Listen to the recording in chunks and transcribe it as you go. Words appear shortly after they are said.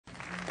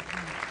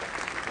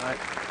Right.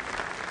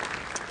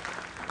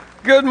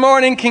 Good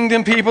morning,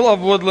 Kingdom people of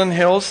Woodland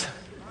Hills.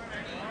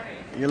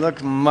 You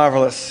look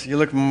marvelous. You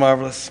look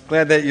marvelous.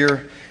 Glad that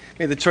you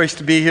made the choice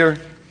to be here.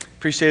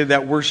 Appreciated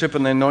that worship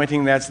and the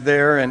anointing that's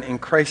there. And in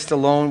Christ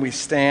alone we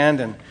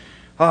stand. And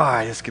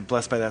I just get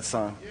blessed by that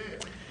song.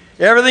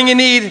 Everything you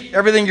need,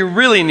 everything you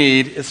really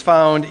need is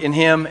found in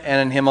Him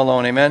and in Him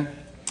alone. Amen?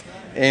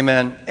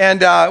 Amen. And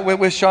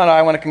with Shauna,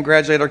 I want to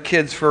congratulate our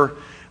kids for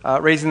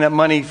raising that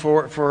money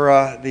for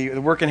the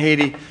work in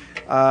Haiti.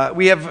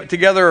 We have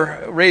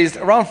together raised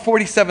around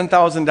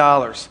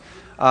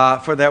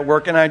 $47,000 for that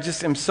work, and I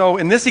just am so,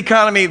 in this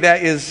economy,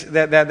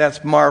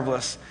 that's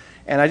marvelous.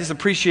 And I just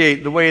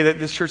appreciate the way that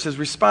this church has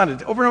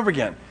responded over and over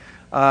again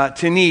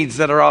to needs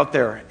that are out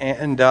there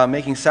and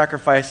making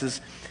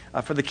sacrifices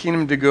for the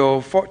kingdom to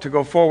go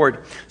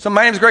forward. So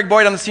my name is Greg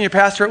Boyd. I'm the senior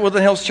pastor at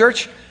Woodland Hills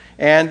Church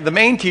and the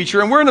main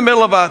teacher, and we're in the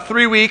middle of a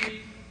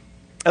 3-week,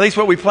 at least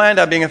what we planned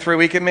on being a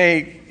 3-week. It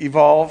may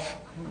evolve.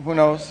 Who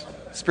knows?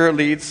 Spirit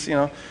leads, you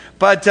know.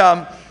 But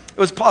it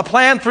was a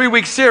planned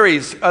 3-week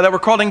series that we're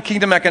calling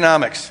Kingdom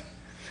Economics.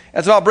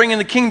 It's about bringing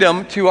the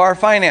kingdom to our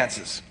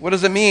finances. What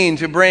does it mean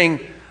to bring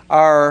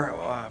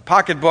our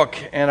pocketbook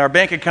and our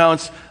bank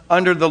accounts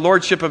under the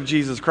lordship of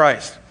Jesus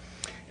Christ?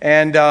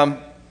 And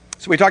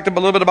so we talked a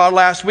little bit about it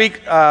last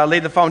week,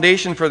 laid the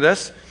foundation for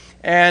this.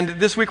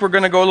 And this week we're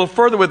going to go a little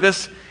further with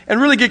this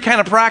and really get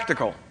kind of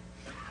practical.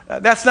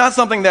 That's not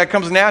something that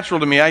comes natural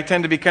to me. I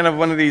tend to be kind of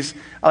one of these,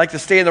 I like to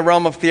stay in the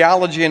realm of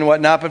theology and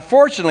whatnot, but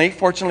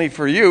fortunately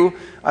for you,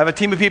 I have a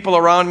team of people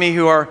around me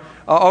who are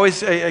always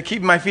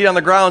keeping my feet on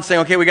the ground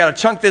saying, okay, we got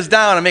to chunk this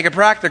down and make it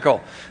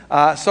practical.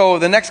 So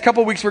the next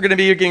couple weeks we're going to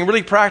be getting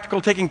really practical,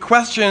 taking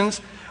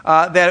questions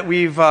that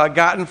we've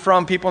gotten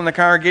from people in the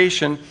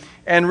congregation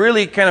and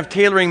really kind of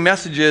tailoring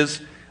messages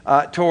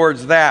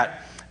towards that.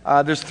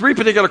 There's 3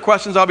 particular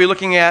questions I'll be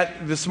looking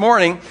at this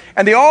morning,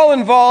 and they all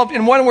involved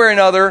in one way or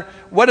another,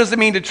 what does it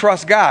mean to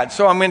trust God?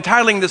 So I'm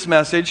entitling this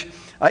message,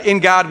 In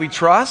God We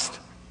Trust,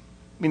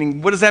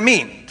 meaning what does that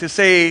mean? To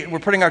say we're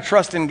putting our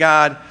trust in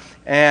God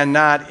and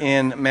not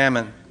in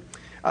mammon.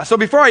 So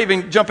before I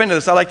even jump into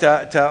this, I'd like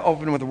to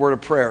open with a word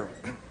of prayer.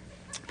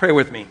 Pray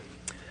with me.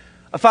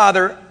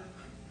 Father,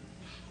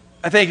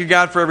 I thank you,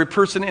 God, for every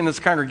person in this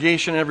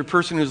congregation, every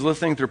person who's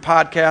listening through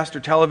podcast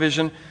or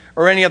television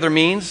or any other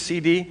means,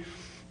 CD,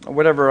 or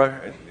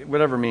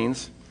whatever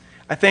means.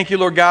 I thank you,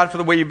 Lord God, for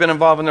the way you've been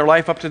involved in their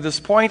life up to this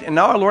point. And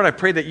now, Lord, I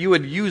pray that you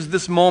would use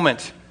this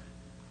moment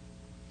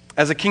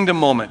as a kingdom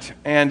moment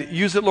and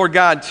use it, Lord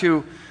God,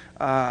 to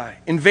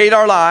invade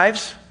our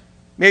lives,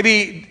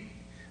 maybe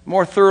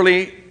more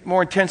thoroughly,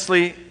 more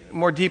intensely,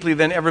 more deeply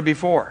than ever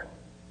before.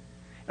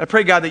 And I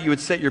pray, God, that you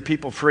would set your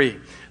people free.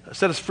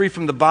 Set us free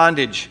from the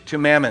bondage to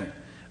mammon.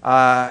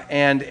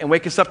 And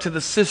wake us up to the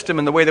system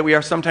and the way that we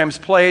are sometimes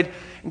played.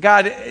 And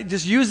God,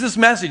 just use this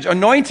message,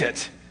 anoint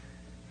it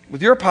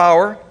with your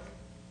power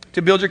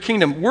to build your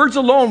kingdom. Words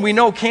alone we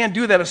know can't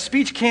do that. A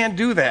speech can't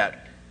do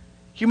that.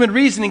 Human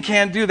reasoning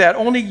can't do that.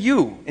 Only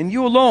you and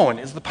you alone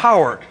is the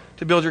power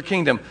to build your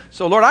kingdom.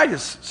 So Lord, I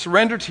just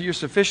surrender to your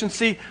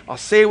sufficiency. I'll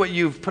say what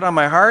you've put on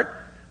my heart.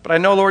 But I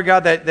know, Lord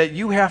God, that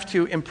you have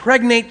to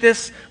impregnate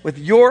this with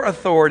your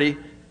authority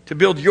to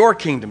build your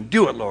kingdom.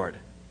 Do it, Lord.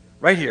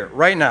 Right here,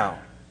 right now.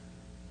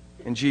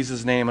 In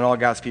Jesus' name, and all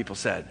God's people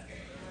said,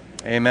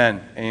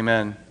 amen,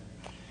 amen.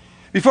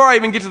 Before I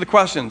even get to the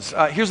questions,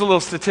 here's a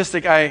little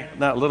statistic.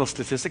 Not a little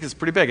statistic, it's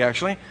pretty big,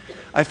 actually.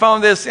 I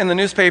found this in the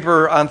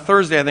newspaper on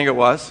Thursday, I think it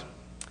was.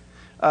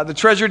 The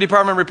Treasury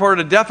Department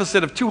reported a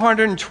deficit of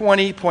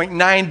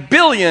 $220.9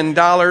 billion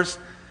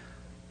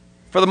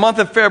for the month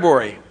of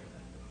February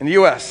in the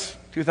U.S.,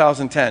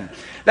 2010.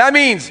 That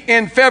means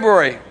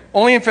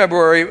only in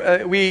February,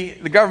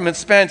 the government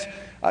spent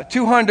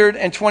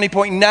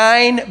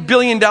 $220.9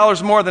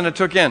 billion more than it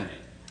took in.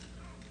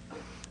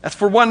 That's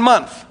for 1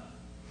 month.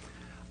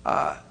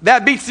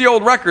 That beats the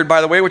old record,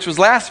 by the way, which was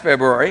last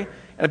February,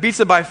 and it beats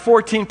it by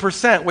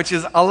 14%, which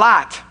is a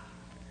lot.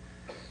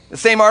 The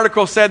same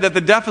article said that the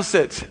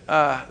deficit,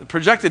 the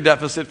projected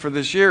deficit for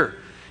this year,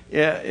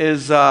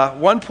 is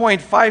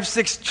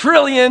 $1.56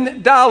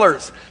 trillion.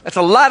 That's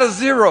a lot of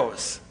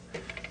zeros.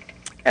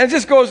 And it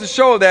just goes to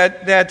show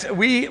that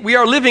we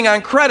are living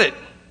on credit.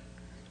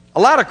 A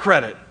lot of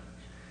credit.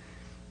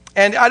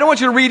 And I don't want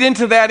you to read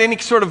into that any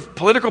sort of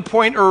political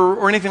point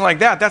or anything like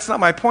that. That's not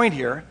my point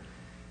here.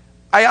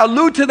 I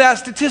allude to that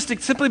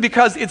statistic simply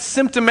because it's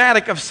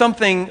symptomatic of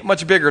something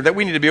much bigger that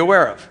we need to be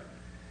aware of.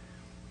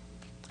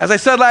 As I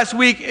said last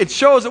week, it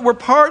shows that we're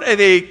part of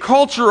a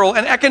cultural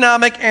and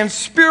economic and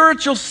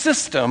spiritual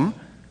system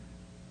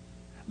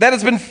that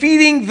has been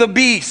feeding the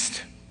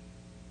beast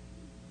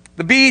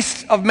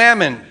of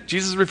mammon.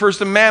 Jesus refers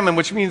to mammon,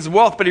 which means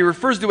wealth, but he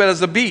refers to it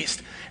as a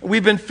beast. And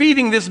we've been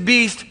feeding this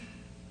beast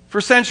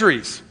for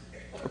centuries.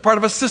 We're part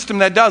of a system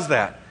that does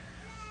that.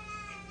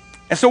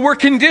 And so we're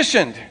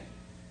conditioned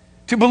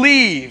to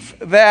believe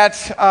that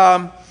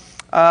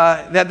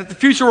the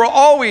future will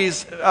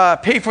always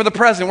pay for the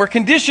present. We're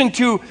conditioned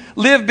to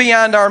live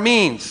beyond our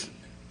means.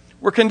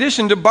 We're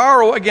conditioned to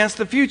borrow against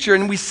the future.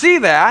 And we see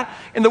that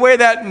in the way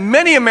that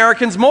many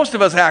Americans, most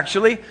of us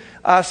actually,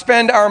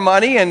 spend our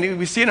money. And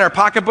we see it in our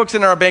pocketbooks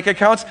and our bank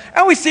accounts.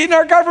 And we see it in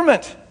our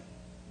government.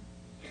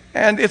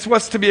 And it's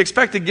what's to be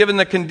expected given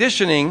the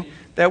conditioning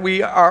that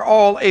we are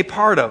all a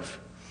part of.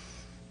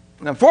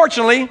 And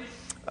unfortunately,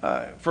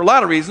 for a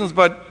lot of reasons,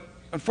 but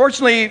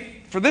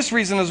unfortunately for this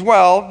reason as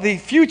well, the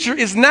future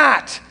is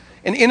not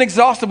an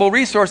inexhaustible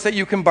resource that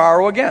you can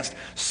borrow against.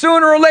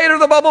 Sooner or later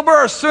the bubble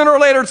bursts. Sooner or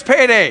later it's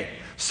payday.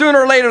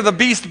 Sooner or later the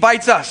beast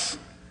bites us.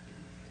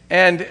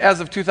 And as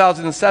of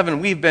 2007,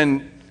 we've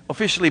been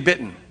officially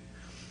bitten.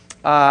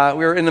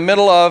 We're in the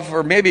middle of,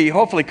 or maybe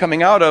hopefully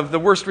coming out of, the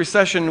worst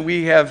recession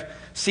we have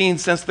seen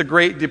since the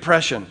Great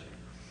Depression.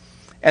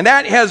 And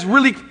that has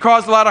really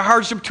caused a lot of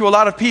hardship to a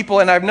lot of people,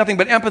 and I have nothing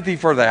but empathy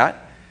for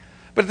that.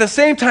 But at the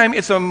same time,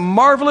 it's a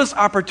marvelous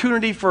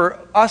opportunity for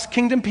us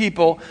kingdom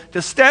people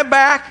to step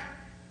back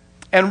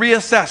and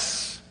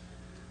reassess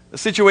the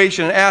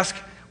situation and ask,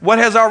 what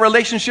has our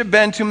relationship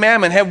been to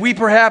mammon? Have we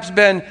perhaps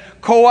been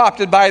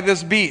co-opted by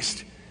this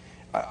beast?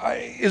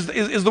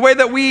 Is the way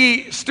that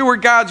we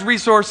steward God's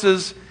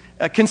resources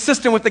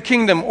consistent with the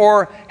kingdom?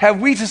 Or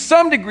have we to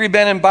some degree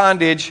been in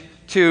bondage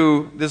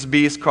to this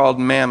beast called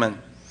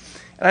mammon?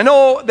 And I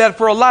know that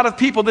for a lot of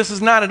people, this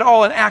is not at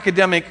all an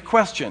academic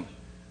question.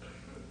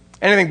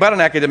 Anything but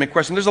an academic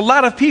question. There's a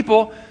lot of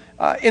people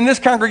in this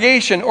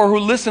congregation or who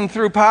listen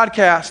through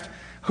podcast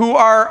who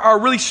are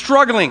really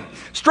struggling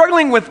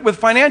with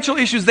financial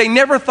issues they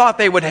never thought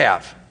they would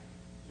have.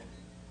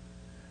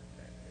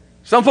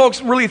 Some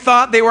folks really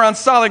thought they were on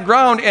solid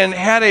ground and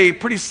had a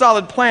pretty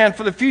solid plan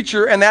for the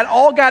future, and that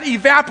all got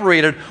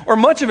evaporated, or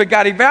much of it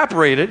got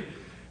evaporated,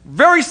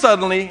 very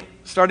suddenly,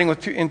 starting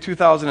in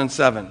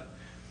 2007.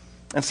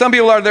 And some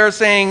people are there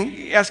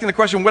asking the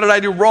question, what did I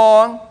do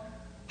wrong?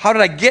 How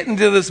did I get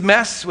into this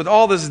mess with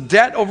all this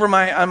debt on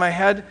my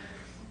head?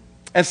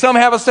 And some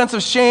have a sense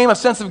of shame, a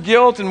sense of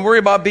guilt, and worry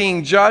about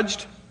being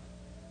judged.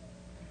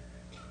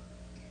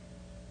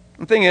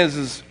 The thing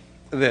is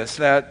this,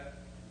 that,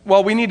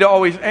 well, we need to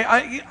always,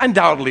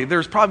 undoubtedly,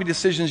 there's probably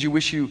decisions you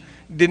wish you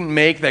didn't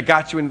make that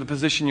got you into the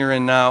position you're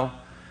in now.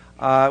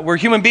 We're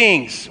human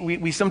beings.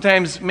 We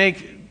sometimes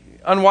make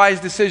unwise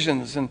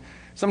decisions, and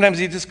sometimes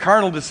just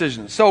carnal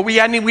decisions. So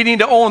we need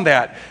to own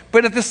that.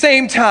 But at the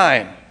same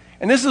time,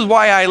 and this is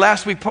why I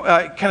last week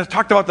kind of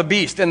talked about the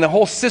beast and the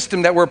whole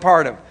system that we're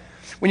part of.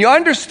 When you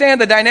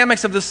understand the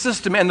dynamics of the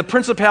system and the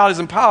principalities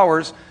and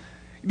powers,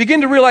 you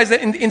begin to realize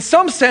that in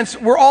some sense,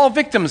 we're all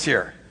victims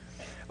here.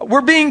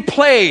 We're being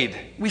played.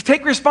 We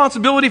take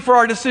responsibility for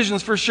our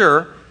decisions for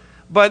sure,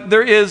 but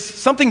there is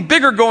something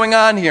bigger going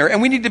on here,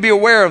 and we need to be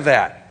aware of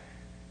that.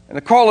 And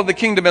the call of the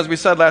kingdom, as we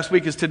said last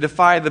week, is to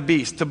defy the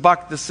beast, to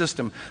buck the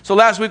system. So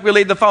last week we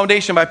laid the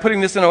foundation by putting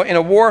this in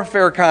a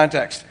warfare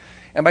context,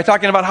 and by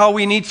talking about how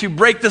we need to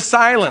break the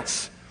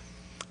silence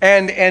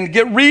and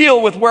get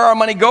real with where our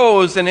money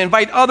goes and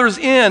invite others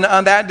in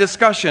on that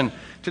discussion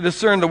to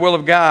discern the will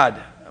of God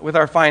with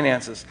our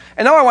finances.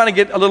 And now I want to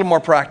get a little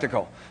more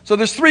practical. So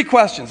there's 3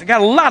 questions. I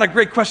got a lot of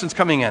great questions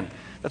coming in.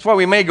 That's why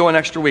we may go an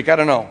extra week. I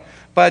don't know.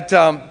 But,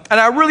 and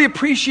I really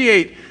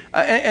appreciate,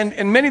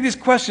 and many of these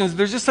questions,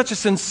 there's just such a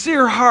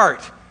sincere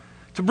heart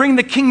to bring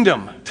the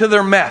kingdom to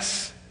their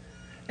mess.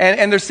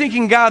 And they're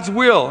seeking God's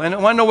will. And I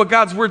want to know what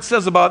God's word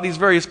says about these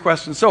various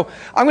questions. So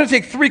I'm going to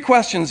take 3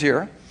 questions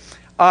here.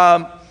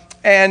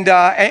 And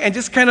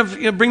just kind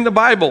of bring the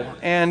Bible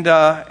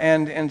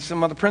and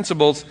some other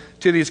principles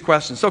to these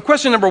questions. So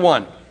question number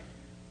 1.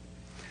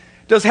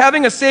 Does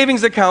having a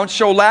savings account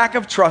show lack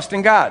of trust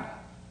in God?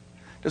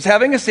 Does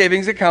having a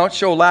savings account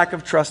show lack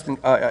of trust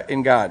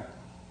in God?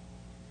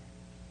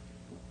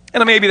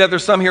 And it may be that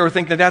there's some here who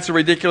think that that's a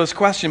ridiculous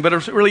question, but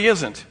it really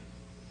isn't.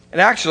 It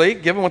actually,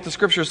 given what the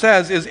Scripture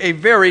says, is a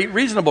very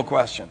reasonable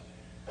question.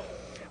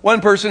 One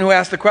person who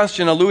asked the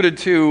question alluded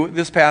to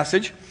this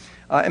passage.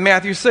 In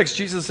Matthew 6,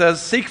 Jesus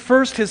says, "Seek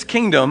first his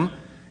kingdom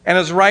and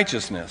his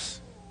righteousness,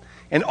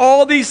 and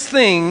all these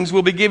things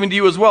will be given to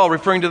you as well,"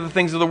 referring to the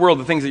things of the world,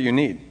 the things that you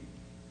need.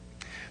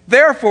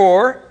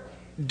 "Therefore,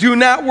 do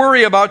not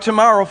worry about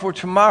tomorrow, for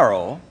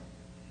tomorrow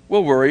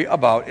will worry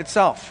about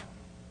itself."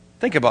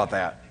 Think about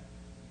that.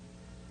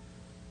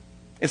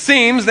 It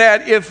seems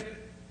that if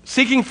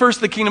seeking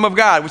first the kingdom of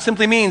God, which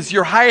simply means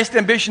your highest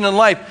ambition in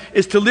life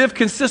is to live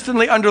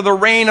consistently under the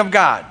reign of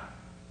God,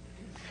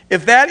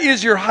 if that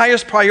is your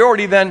highest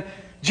priority, then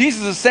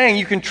Jesus is saying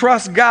you can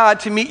trust God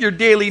to meet your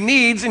daily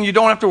needs and you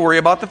don't have to worry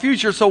about the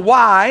future. So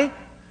why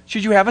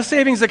should you have a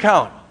savings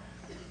account?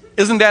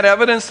 Isn't that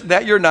evidence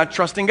that you're not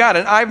trusting God?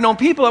 And I've known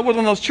people at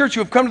Woodland Hills Church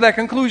who have come to that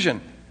conclusion.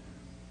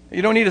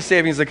 You don't need a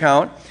savings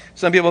account.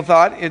 Some people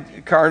thought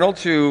it carnal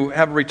to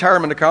have a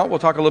retirement account. We'll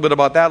talk a little bit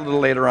about that a little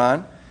later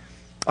on.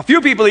 A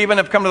few people even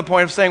have come to the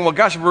point of saying, well,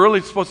 gosh, if we're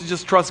really supposed to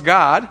just trust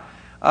God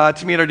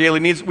to meet our daily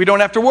needs, we don't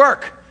have to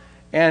work.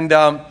 And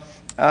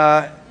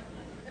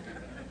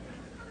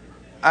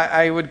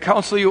I would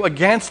counsel you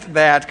against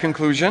that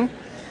conclusion.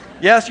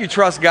 Yes, you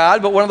trust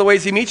God, but one of the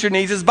ways he meets your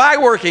needs is by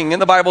working,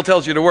 and the Bible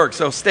tells you to work.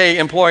 So stay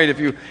employed if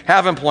you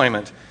have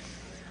employment.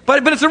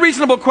 But it's a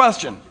reasonable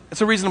question.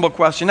 It's a reasonable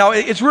question. Now,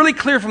 it's really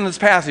clear from this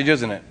passage,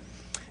 isn't it?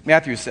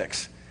 Matthew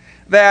 6.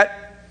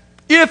 That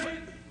if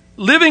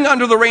living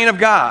under the reign of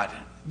God,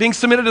 being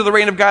submitted to the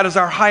reign of God is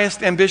our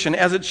highest ambition,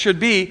 as it should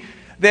be,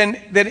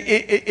 then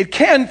it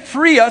can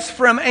free us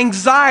from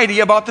anxiety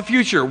about the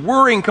future,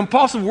 worrying,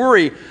 compulsive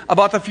worry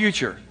about the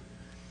future.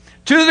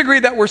 To the degree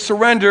that we're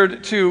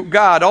surrendered to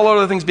God, all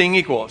other things being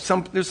equal.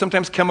 There's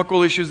sometimes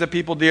chemical issues that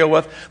people deal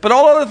with, but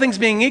all other things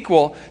being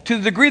equal, to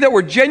the degree that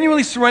we're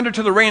genuinely surrendered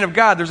to the reign of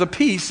God, there's a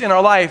peace in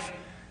our life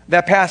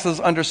that passes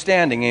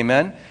understanding,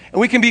 amen?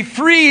 And we can be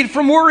freed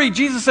from worry.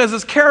 Jesus says,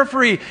 as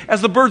carefree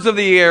as the birds of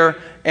the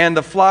air and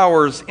the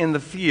flowers in the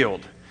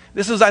field.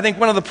 This is, I think,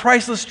 one of the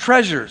priceless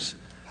treasures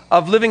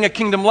of living a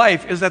kingdom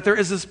life, is that there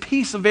is this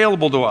peace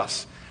available to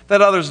us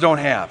that others don't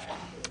have.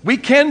 We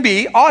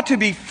ought to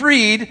be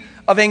freed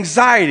of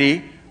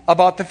anxiety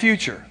about the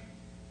future.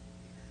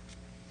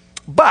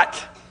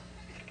 But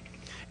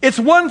it's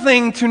one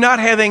thing to not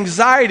have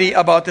anxiety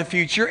about the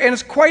future, and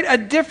it's quite a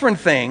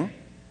different thing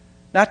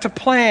not to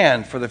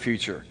plan for the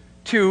future.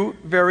 Two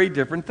very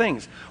different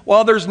things.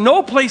 While there's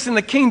no place in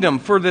the kingdom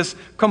for this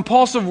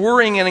compulsive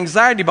worrying and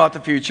anxiety about the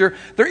future,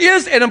 there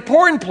is an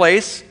important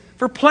place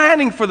for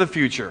planning for the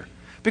future,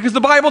 because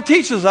the Bible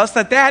teaches us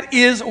that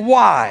is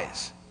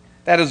wise.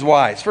 That is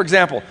wise. For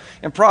example,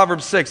 in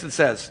Proverbs 6 it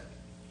says,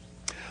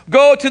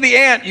 "Go to the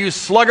ant, you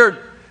sluggard."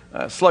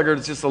 Sluggard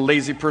is just a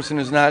lazy person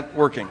who's not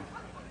working.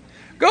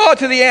 "Go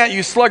to the ant,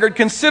 you sluggard,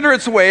 consider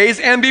its ways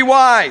and be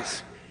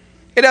wise.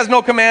 It has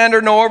no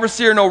commander, no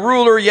overseer, no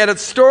ruler, yet it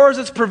stores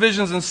its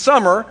provisions in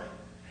summer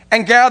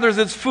and gathers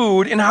its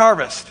food in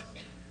harvest."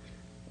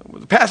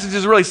 The passage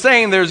is really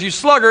saying there's, you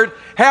sluggard,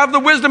 have the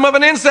wisdom of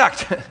an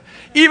insect.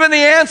 Even the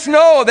ants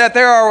know that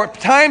there are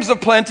times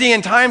of plenty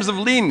and times of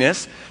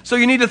leanness, so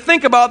you need to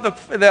think about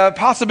the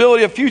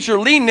possibility of future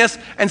leanness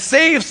and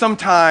save some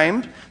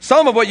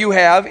of what you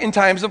have in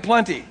times of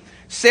plenty.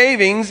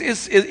 Savings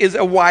is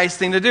a wise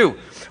thing to do.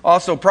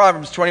 Also,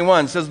 Proverbs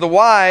 21 says, "The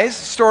wise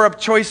store up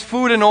choice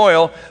food and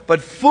oil,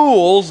 but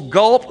fools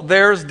gulp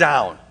theirs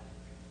down."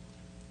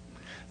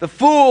 The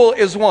fool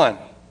is one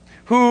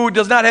who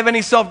does not have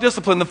any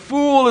self-discipline. The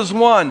fool is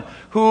one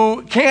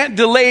who can't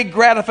delay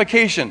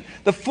gratification.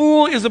 The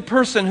fool is a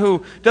person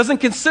who doesn't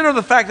consider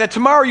the fact that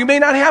tomorrow you may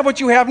not have what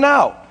you have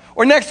now,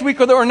 or next week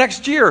or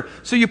next year.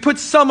 So you put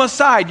some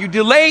aside. You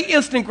delay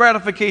instant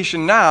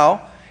gratification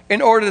now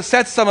in order to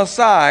set some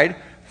aside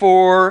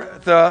for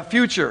the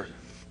future.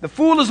 The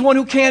fool is one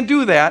who can't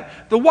do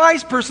that. The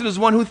wise person is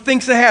one who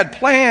thinks ahead,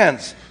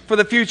 plans for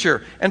the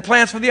future, and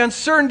plans for the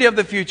uncertainty of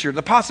the future,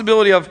 the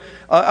possibility of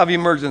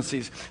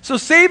emergencies. So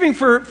saving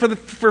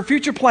for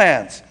future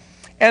plans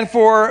and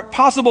for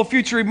possible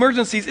future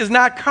emergencies is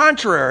not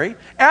contrary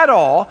at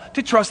all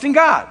to trusting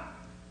God.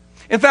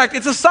 In fact,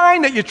 it's a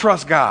sign that you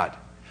trust God,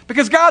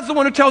 because God's the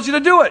one who tells you to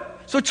do it.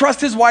 So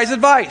trust His wise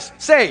advice.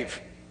 Save.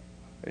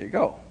 There you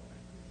go.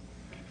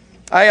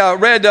 I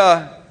read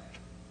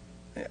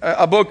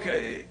a book.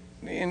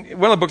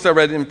 One of the books I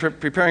read in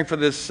preparing for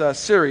this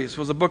series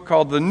was a book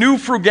called The New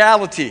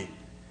Frugality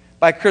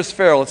by Chris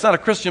Farrell. It's not a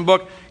Christian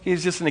book.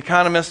 He's just an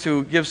economist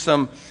who gives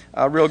some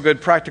real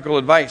good practical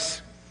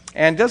advice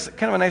and does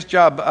kind of a nice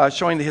job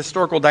showing the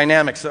historical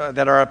dynamics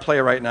that are at play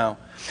right now.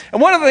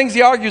 And one of the things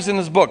he argues in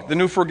his book, The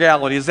New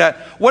Frugality, is that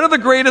one of the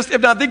greatest,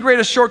 if not the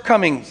greatest,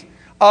 shortcomings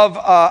of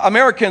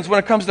Americans when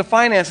it comes to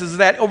finances is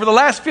that over the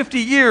last 50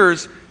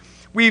 years,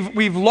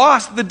 We've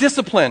lost the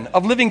discipline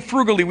of living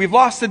frugally. We've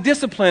lost the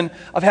discipline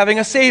of having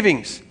a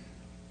savings.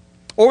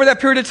 Over that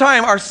period of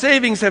time, our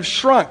savings have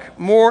shrunk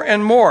more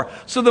and more.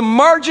 So the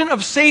margin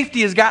of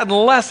safety has gotten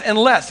less and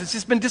less. It's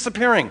just been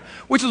disappearing,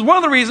 which is one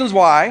of the reasons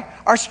why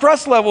our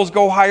stress levels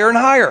go higher and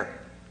higher.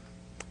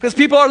 Because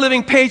people are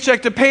living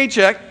paycheck to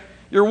paycheck.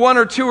 You're 1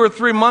 or 2 or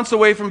 3 months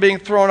away from being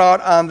thrown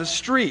out on the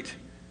street.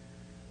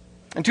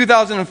 In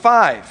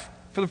 2005,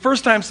 for the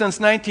first time since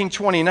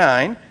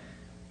 1929,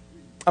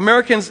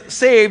 Americans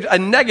saved a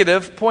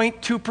negative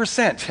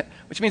 0.2%,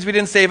 which means we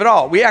didn't save at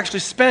all. We actually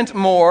spent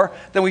more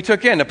than we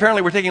took in.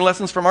 Apparently, we're taking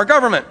lessons from our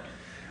government.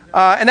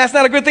 And that's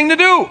not a good thing to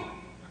do.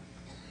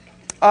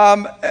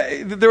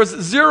 There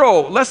was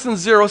less than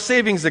zero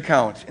savings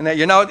account in that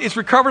year. Now, it's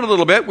recovered a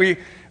little bit.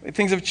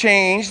 Things have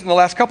changed in the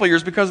last couple of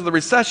years because of the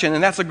recession,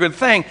 and that's a good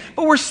thing.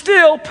 But we're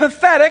still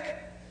pathetic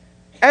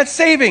at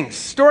savings,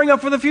 storing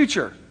up for the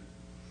future.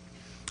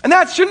 And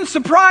that shouldn't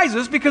surprise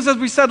us because, as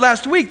we said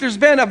last week, there's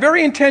been a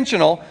very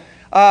intentional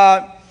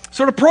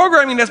sort of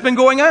programming that's been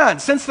going on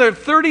since the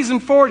 30s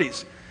and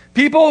 40s.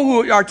 People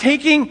who are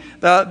taking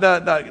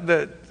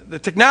the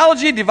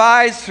technology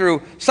devised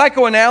through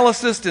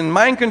psychoanalysis and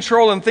mind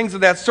control and things of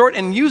that sort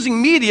and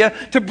using media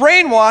to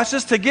brainwash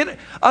us, to get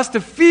us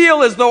to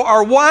feel as though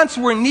our wants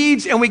were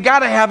needs and we got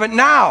to have it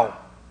now.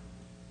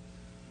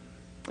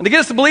 And to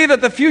get us to believe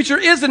that the future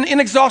is an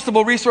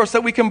inexhaustible resource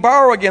that we can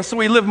borrow against, so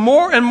we live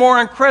more and more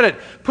on credit,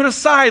 put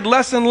aside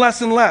less and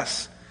less and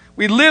less.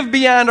 We live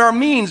beyond our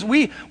means.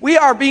 We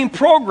are being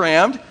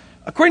programmed,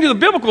 according to the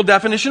biblical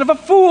definition, of a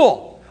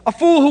fool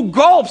who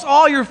gulps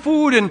all your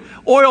food and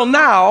oil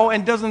now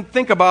and doesn't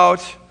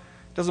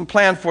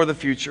plan for the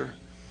future.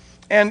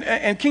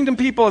 And kingdom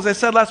people, as I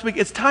said last week,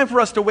 it's time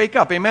for us to wake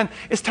up, amen?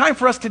 It's time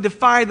for us to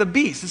defy the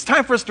beast. It's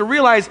time for us to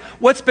realize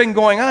what's been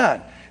going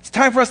on. It's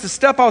time for us to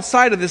step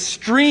outside of this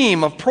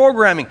stream of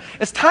programming.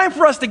 It's time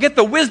for us to get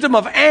the wisdom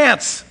of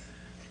ants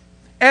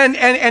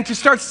and to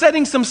start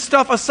setting some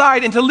stuff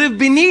aside and to live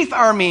beneath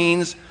our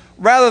means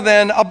rather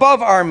than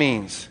above our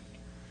means.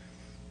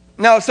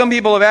 Now, some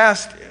people have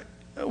asked,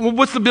 well,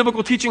 what's the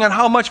biblical teaching on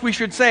how much we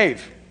should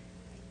save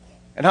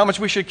and how much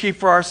we should keep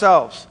for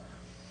ourselves?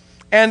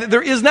 And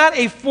there is not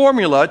a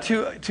formula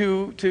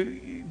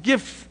to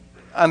give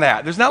on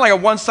that. There's not like a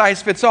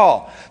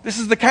one-size-fits-all. This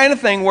is the kind of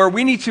thing where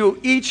we need to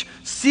each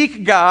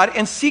seek God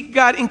and seek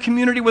God in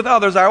community with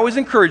others. I always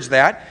encourage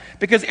that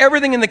because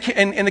everything in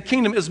the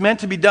kingdom is meant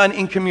to be done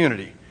in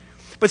community.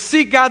 But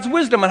seek God's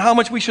wisdom on how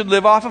much we should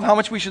live off of, how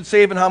much we should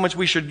save, and how much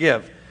we should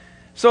give.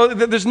 So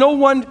there's no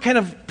one kind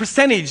of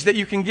percentage that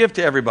you can give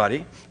to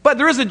everybody, but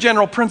there is a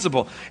general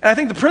principle. And I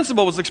think the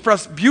principle was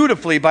expressed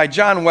beautifully by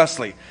John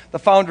Wesley, the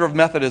founder of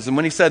Methodism,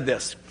 when he said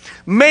this: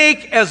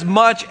 make as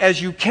much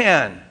as you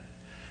can,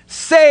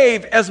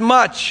 save as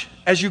much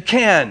as you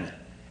can,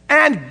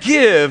 and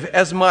give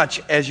as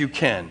much as you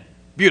can.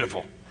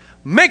 Beautiful.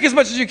 Make as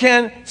much as you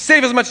can,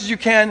 save as much as you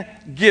can,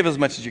 give as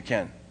much as you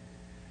can.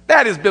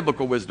 That is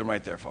biblical wisdom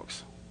right there,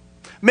 folks.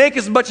 Make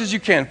as much as you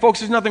can. Folks,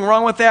 there's nothing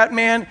wrong with that,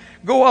 man.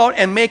 Go out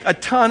and make a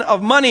ton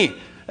of money.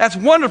 That's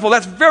wonderful.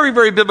 That's very,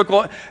 very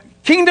biblical.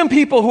 Kingdom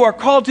people who are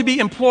called to be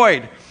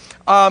employed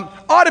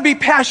ought to be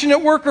passionate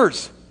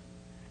workers.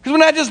 Because we're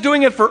not just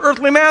doing it for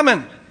earthly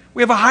mammon.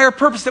 We have a higher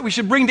purpose that we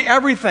should bring to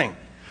everything.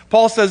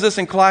 Paul says this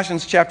in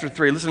Colossians chapter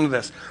 3. Listen to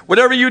this.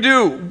 Whatever you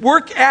do,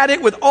 work at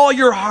it with all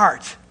your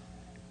heart.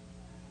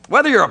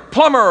 Whether you're a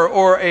plumber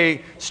or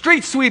a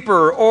street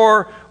sweeper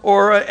or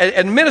an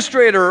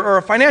administrator or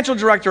a financial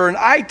director or an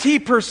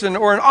IT person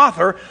or an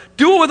author,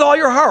 do it with all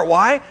your heart.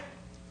 Why?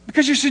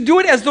 Because you should do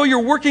it as though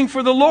you're working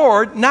for the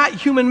Lord, not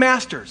human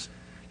masters.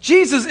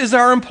 Jesus is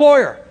our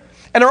employer.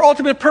 And our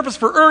ultimate purpose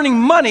for earning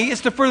money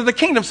is to further the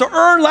kingdom. So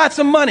earn lots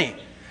of money.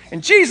 In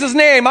Jesus'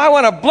 name, I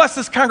want to bless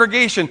this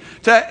congregation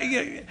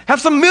to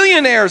have some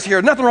millionaires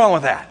here. Nothing wrong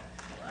with that.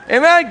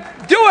 Amen?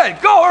 Do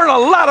it. Go earn a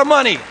lot of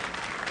money.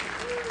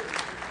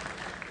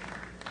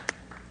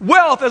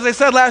 Wealth, as I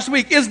said last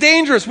week, is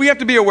dangerous. We have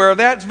to be aware of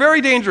that. It's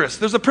very dangerous.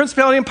 There's a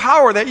principality and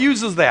power that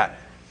uses that.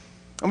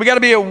 And we got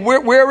to be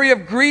wary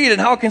of greed and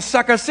how it can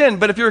suck us in.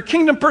 But if you're a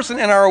kingdom person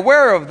and are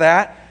aware of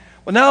that,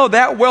 well, now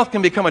that wealth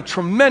can become a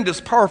tremendous,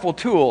 powerful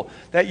tool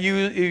that you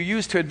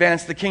use to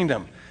advance the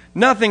kingdom.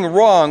 Nothing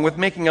wrong with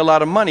making a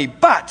lot of money,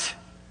 but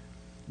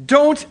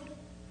don't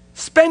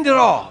spend it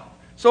all.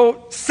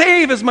 So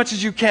save as much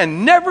as you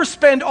can. Never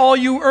spend all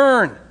you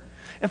earn.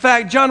 In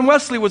fact, John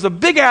Wesley was a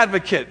big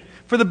advocate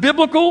for the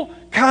biblical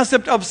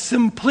concept of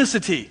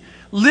simplicity.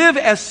 Live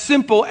as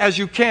simple as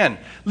you can.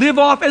 Live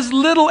off as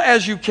little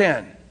as you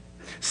can.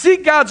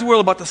 Seek God's will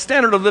about the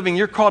standard of living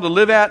you're called to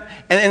live at,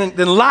 and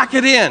then lock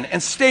it in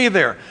and stay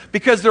there.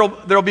 Because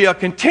there'll be a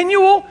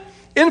continual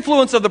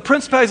influence of the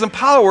principalities and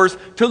powers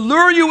to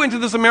lure you into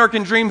this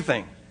American dream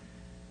thing.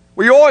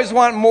 Where you always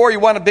want more, you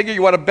want it bigger,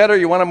 you want it better,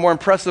 you want it more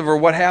impressive, or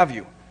what have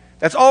you.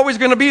 That's always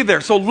going to be there.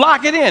 So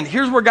lock it in.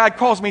 Here's where God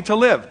calls me to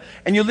live.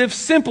 And you live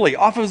simply,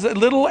 off as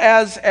little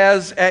as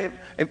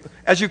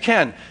you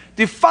can.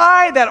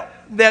 Defy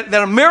that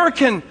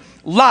American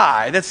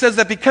lie that says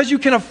that because you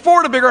can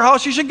afford a bigger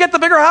house, you should get the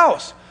bigger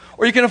house.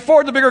 Or you can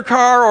afford the bigger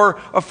car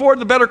or afford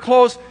the better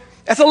clothes.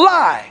 That's a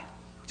lie.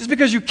 Just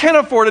because you can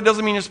afford it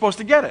doesn't mean you're supposed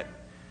to get it.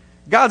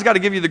 God's got to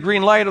give you the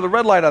green light or the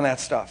red light on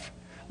that stuff.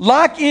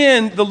 Lock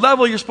in the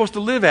level you're supposed to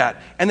live at,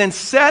 and then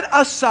set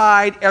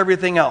aside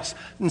everything else.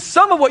 And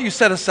some of what you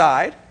set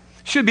aside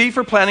should be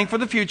for planning for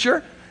the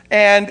future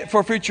and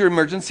for future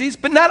emergencies,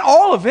 but not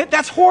all of it.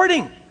 That's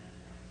hoarding.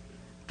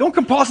 Don't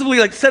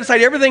compulsively set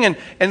aside everything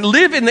and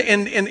live in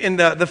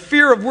the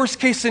fear of worst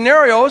case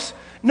scenarios.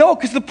 No,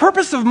 because the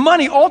purpose of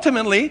money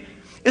ultimately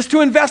is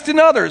to invest in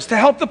others, to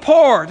help the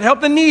poor, to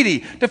help the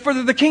needy, to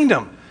further the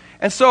kingdom.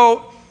 And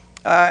so,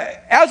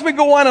 as we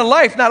go on in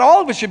life, not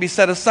all of it should be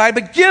set aside,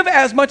 but give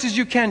as much as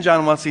you can,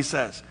 John Wesley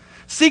says.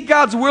 Seek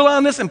God's will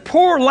on this and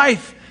pour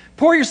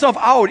yourself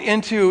out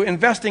into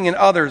investing in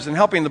others and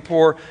helping the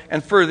poor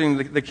and furthering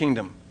the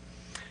kingdom.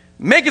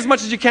 Make as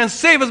much as you can,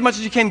 save as much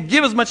as you can,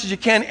 give as much as you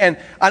can, and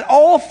on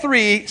all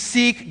three,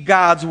 seek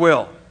God's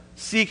will.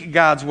 Seek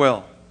God's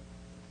will.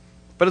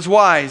 But it's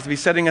wise to be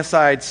setting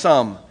aside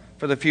some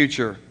for the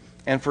future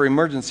and for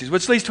emergencies,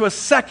 which leads to a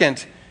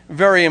second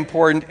very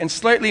important and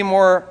slightly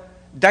more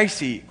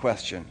dicey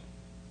question.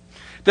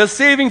 Does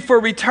saving for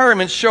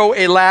retirement show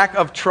a lack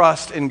of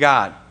trust in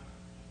God?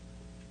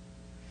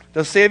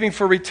 Does saving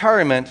for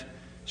retirement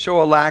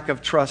show a lack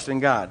of trust in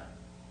God?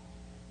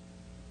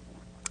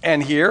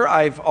 And here,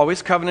 I've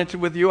always covenanted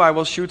with you, I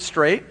will shoot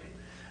straight.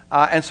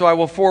 And so I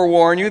will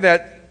forewarn you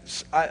that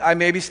I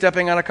may be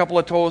stepping on a couple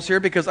of toes here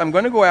because I'm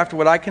going to go after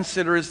what I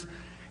consider is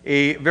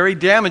a very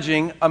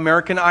damaging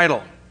American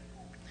idol.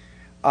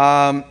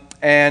 I'll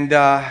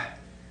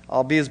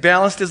be as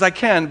balanced as I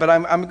can, but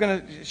I'm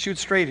going to shoot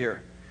straight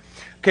here.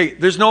 Okay,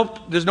 there's no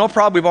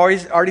problem. We've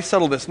already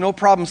settled this. No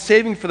problem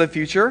saving for the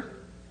future.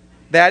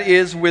 That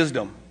is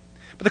wisdom.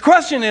 But the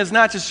question is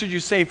not just should you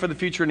save for the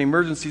future in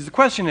emergencies. The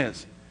question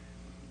is,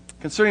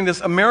 concerning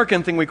this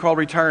American thing we call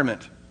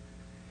retirement,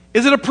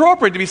 is it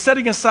appropriate to be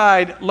setting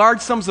aside large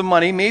sums of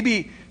money,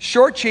 maybe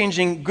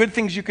shortchanging good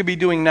things you could be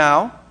doing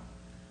now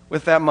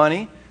with that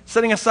money,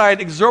 setting aside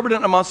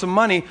exorbitant amounts of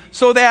money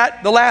so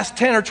that the last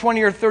 10 or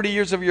 20 or 30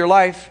 years of your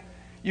life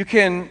you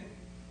can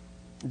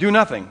do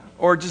nothing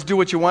or just do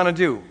what you want to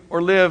do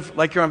or live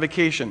like you're on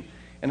vacation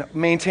and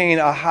maintain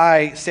a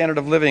high standard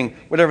of living,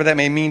 whatever that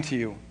may mean to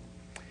you?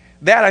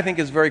 That, I think,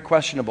 is very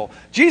questionable.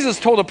 Jesus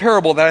told a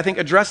parable that I think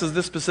addresses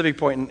this specific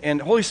point.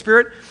 And Holy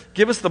Spirit,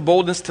 give us the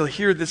boldness to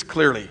hear this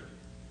clearly.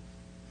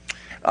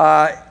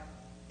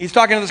 He's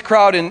talking to this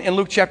crowd in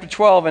Luke chapter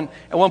 12. And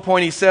at one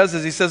point he says,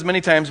 as he says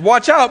many times,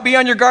 watch out, be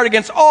on your guard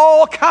against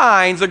all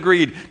kinds of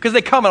greed. Because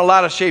they come in a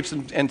lot of shapes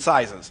and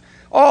sizes.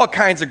 All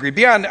kinds of greed.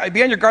 Be on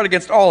your guard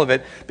against all of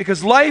it.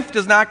 Because life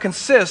does not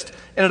consist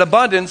in an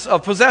abundance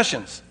of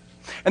possessions.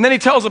 And then he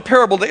tells a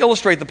parable to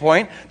illustrate the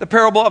point. The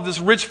parable of this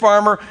rich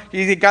farmer.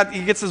 He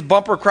gets this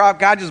bumper crop.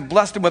 God just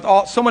blessed him with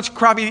so much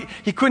crop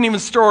he couldn't even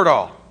store it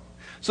all.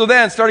 So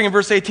then, starting in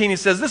verse 18, he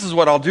says, this is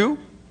what I'll do.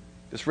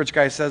 This rich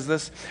guy says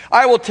this.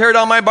 I will tear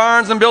down my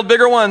barns and build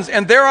bigger ones,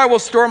 and there I will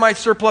store my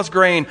surplus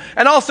grain.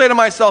 And I'll say to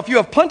myself, you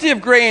have plenty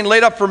of grain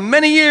laid up for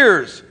many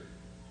years.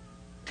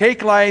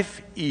 Take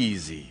life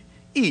easy.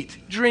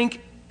 Eat,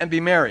 drink, and be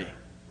merry.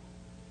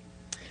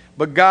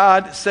 But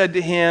God said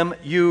to him,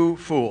 you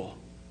fool.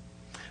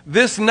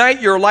 This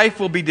night your life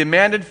will be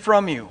demanded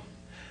from you.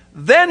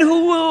 Then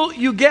who will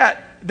you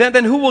get?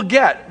 Then who will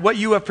get what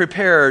you have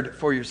prepared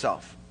for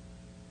yourself?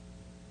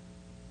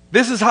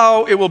 This is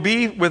how it will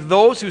be with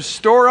those who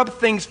store up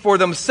things for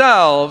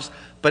themselves,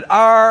 but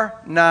are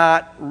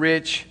not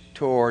rich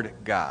toward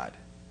God.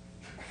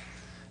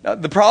 Now,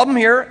 the problem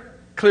here,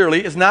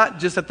 clearly, is not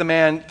just that the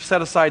man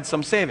set aside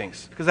some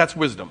savings, because that's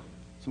wisdom.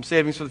 Some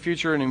savings for the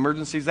future and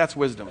emergencies, that's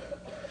wisdom.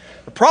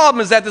 The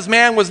problem is that this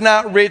man was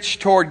not rich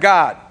toward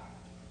God.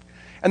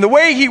 And the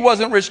way he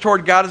wasn't rich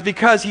toward God is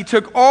because he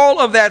took all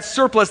of that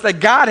surplus that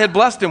God had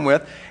blessed him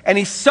with, and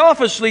he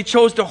selfishly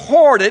chose to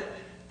hoard it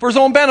for his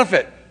own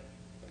benefit.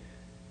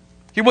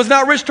 He was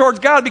not rich towards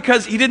God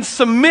because he didn't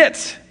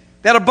submit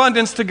that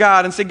abundance to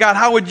God and say, God,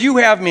 how would you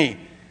have me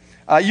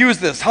use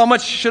this? How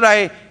much should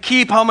I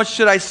keep? How much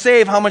should I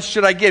save? How much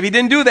should I give? He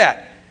didn't do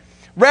that.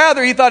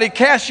 Rather, he thought he'd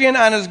cash in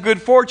on his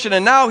good fortune,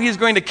 and now he's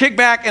going to kick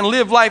back and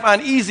live life on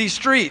easy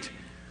street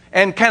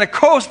and kind of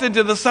coast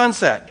into the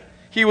sunset.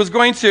 He was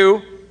going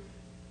to,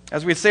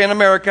 as we say in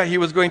America, he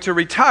was going to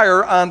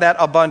retire on that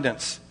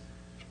abundance.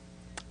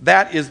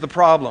 That is the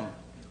problem.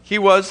 He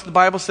was, the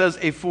Bible says,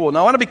 a fool. Now,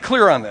 I want to be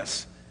clear on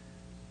this.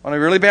 I want to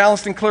be really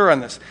balanced and clear on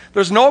this.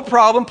 There's no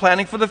problem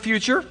planning for the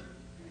future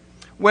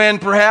when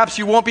perhaps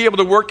you won't be able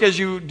to work as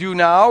you do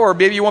now, or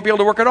maybe you won't be able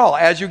to work at all.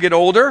 As you get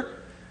older,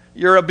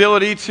 your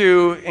ability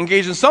to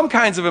engage in some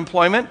kinds of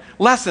employment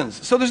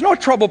lessens. So there's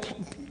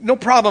no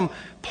problem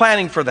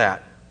planning for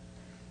that.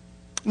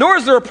 Nor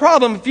is there a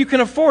problem if you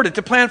can afford it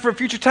to plan for a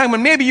future time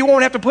when maybe you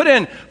won't have to put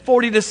in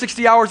 40 to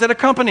 60 hours at a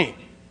company.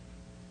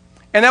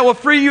 And that will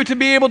free you to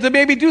be able to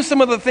maybe do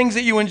some of the things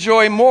that you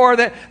enjoy more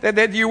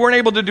that you weren't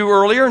able to do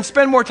earlier, and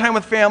spend more time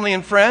with family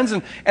and friends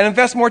and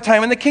invest more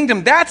time in the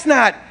kingdom. That's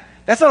not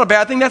a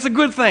bad thing. That's a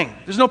good thing.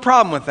 There's no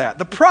problem with that.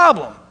 The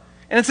problem,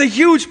 and it's a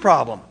huge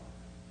problem,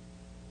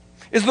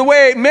 is the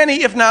way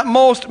many, if not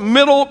most,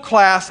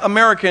 middle-class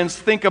Americans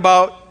think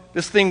about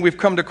this thing we've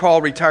come to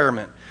call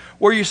retirement,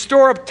 where you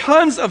store up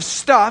tons of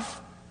stuff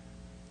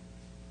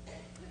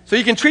so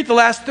you can treat the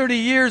last 30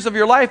 years of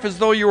your life as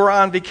though you were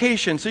on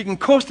vacation, so you can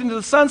coast into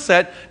the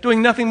sunset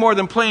doing nothing more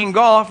than playing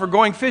golf or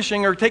going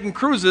fishing or taking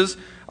cruises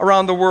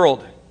around the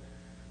world.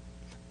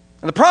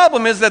 And the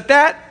problem is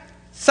that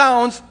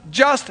sounds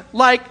just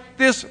like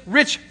this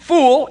rich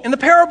fool in the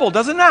parable,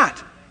 does it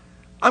not?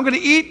 I'm going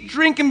to eat,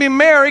 drink, and be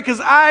merry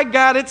because I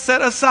got it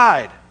set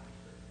aside.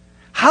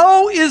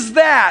 How is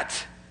that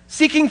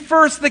seeking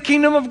first the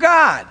kingdom of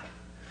God?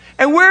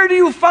 And where do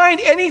you find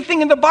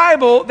anything in the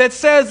Bible that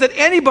says that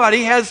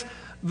anybody has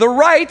the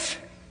right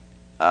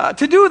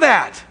to do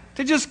that?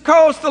 To just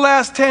coast the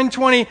last 10,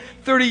 20,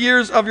 30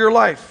 years of your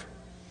life?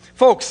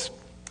 Folks,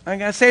 I'm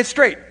going to say it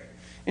straight.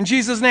 In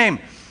Jesus' name.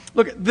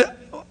 Look,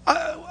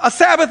 a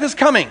Sabbath is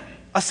coming.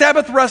 A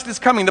Sabbath rest is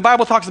coming. The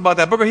Bible talks about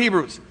that, Book of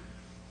Hebrews.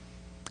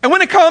 And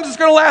when it comes, it's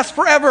going to last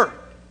forever.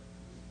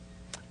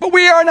 But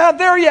we are not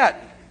there yet.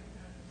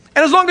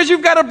 And as long as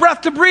you've got a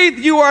breath to breathe,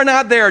 you are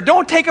not there.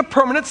 Don't take a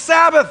permanent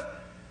Sabbath.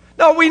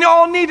 No, we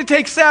all need to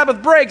take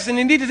Sabbath breaks, and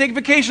you need to take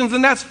vacations,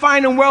 and that's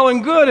fine and well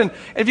and good. And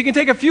if you can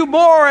take a few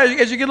more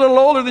as you get a little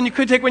older than you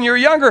could take when you were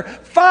younger,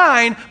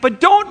 fine. But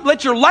don't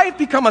let your life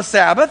become a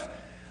Sabbath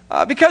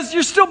because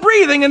you're still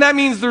breathing, and that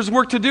means there's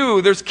work to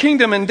do. There's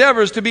kingdom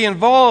endeavors to be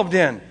involved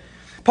in.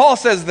 Paul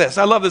says this.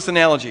 I love this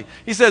analogy.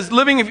 He says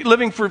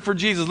living for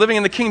Jesus, living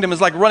in the kingdom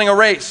is like running a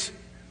race.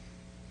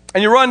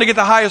 And you run to get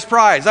the highest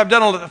prize. I've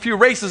done a few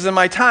races in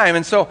my time,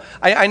 and so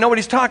I know what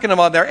he's talking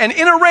about there. And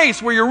in a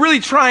race where you're really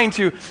trying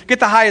to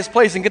get the highest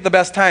place and get the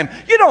best time,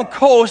 you don't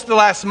coast the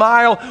last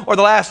mile or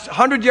the last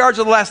 100 yards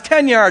or the last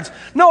 10 yards.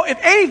 No, if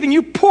anything,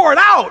 you pour it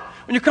out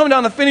when you're coming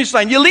down the finish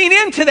line. You lean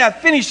into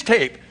that finish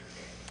tape.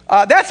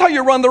 That's how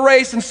you run the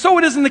race, and so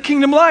it is in the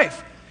kingdom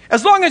life.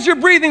 As long as you're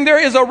breathing, there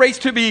is a race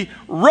to be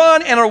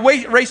run and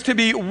a race to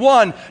be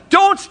won.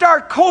 Don't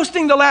start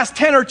coasting the last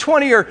 10 or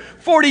 20 or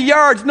 40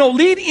 yards. No,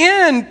 lead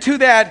into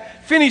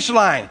that finish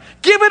line.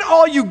 Give it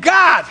all you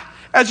got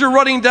as you're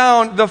running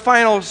down the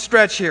final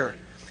stretch here.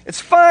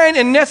 It's fine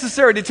and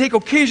necessary to take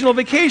occasional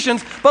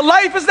vacations, but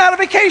life is not a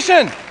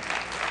vacation.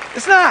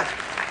 It's not.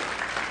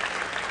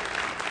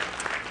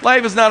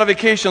 Life is not a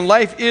vacation.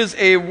 Life is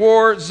a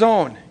war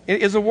zone.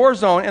 It is a war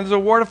zone, and there's a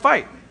war to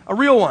fight, a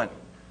real one.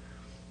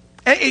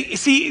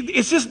 See,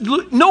 it's just,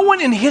 no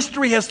one in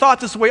history has thought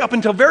this way up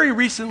until very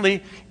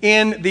recently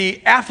in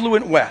the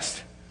affluent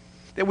West,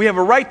 that we have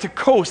a right to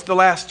coast the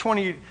last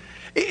 20.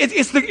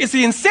 It's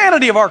the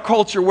insanity of our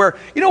culture where,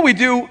 we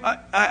do,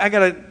 I got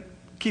to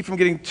keep from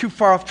getting too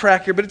far off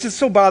track here, but it just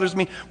so bothers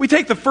me. We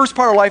take the first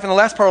part of life and the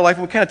last part of life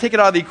and we kind of take it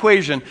out of the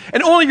equation,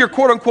 and only your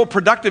quote-unquote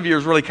productive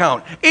years really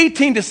count,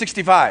 18 to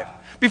 65.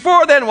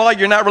 Before then, well,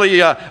 you're not really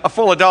a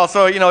full adult,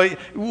 so,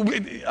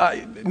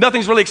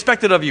 nothing's really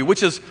expected of you,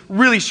 which is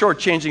really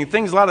shortchanging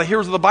things. A lot of the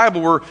heroes of the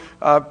Bible were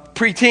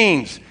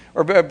preteens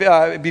or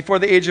before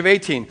the age of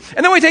 18.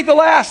 And then we take the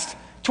last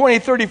 20,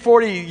 30,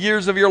 40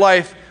 years of your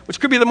life, which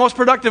could be the most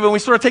productive, and we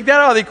sort of take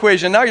that out of the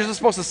equation. Now you're just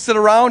supposed to sit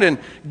around and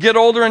get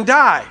older and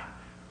die.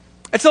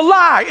 It's a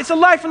lie. It's a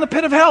lie from the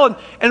pit of hell.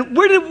 And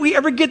where did we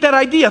ever get that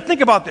idea?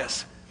 Think about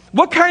this.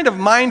 What kind of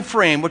mind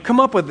frame would come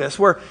up with this?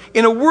 Where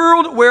in a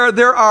world where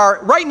there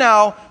are, right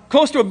now,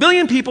 close to 1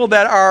 billion people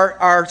that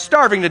are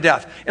starving to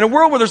death. In a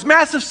world where there's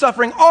massive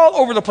suffering all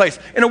over the place.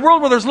 In a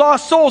world where there's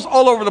lost souls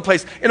all over the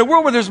place. In a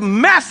world where there's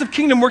massive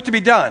kingdom work to be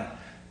done.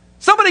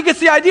 Somebody gets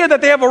the idea that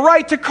they have a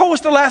right to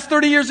coast the last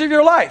 30 years of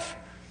your life.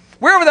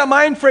 Wherever that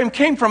mind frame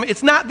came from,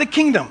 it's not the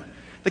kingdom.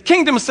 The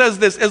kingdom says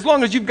this: as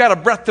long as you've got a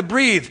breath to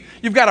breathe,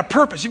 you've got a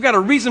purpose, you've got a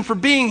reason for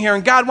being here,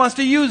 and God wants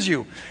to use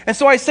you. And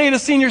so I say to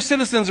senior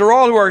citizens or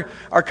all who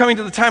are coming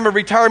to the time of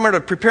retirement or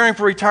preparing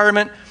for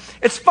retirement,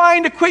 it's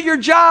fine to quit your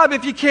job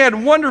if you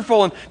can,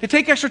 wonderful, and to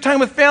take extra time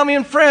with family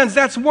and friends,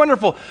 that's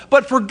wonderful.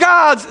 But for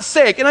God's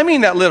sake, and I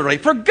mean that literally,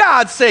 for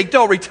God's sake,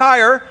 don't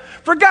retire.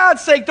 For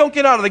God's sake, don't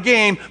get out of the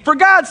game. For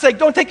God's sake,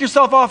 don't take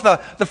yourself off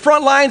the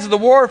front lines of the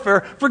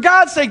warfare. For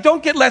God's sake,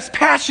 don't get less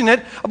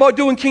passionate about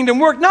doing kingdom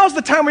work. Now's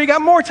the time where you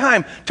got more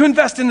time to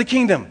invest in the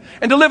kingdom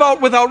and to live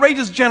out with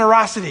outrageous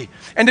generosity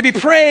and to be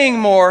praying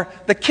more.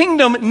 The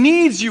kingdom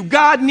needs you.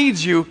 God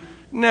needs you.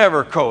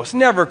 Never coast.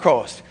 Never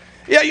coast.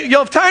 Yeah, you'll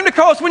have time to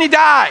coast when you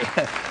die.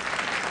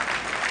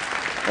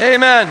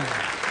 Amen.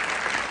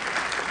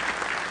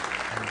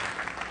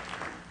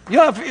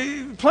 You'll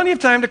have plenty of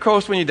time to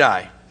coast when you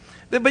die.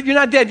 But you're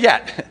not dead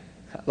yet.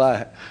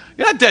 You're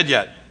not dead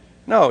yet.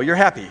 No, you're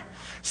happy.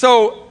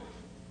 So,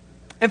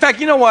 in fact,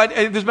 you know what?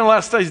 There's been a lot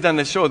of studies done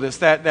that show this,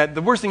 that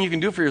the worst thing you can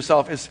do for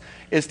yourself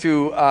is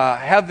to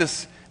have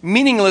this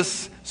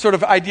meaningless sort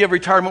of idea of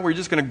retirement where you're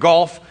just going to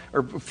golf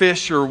or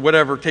fish or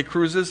whatever, take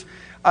cruises.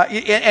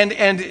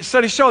 And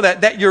studies show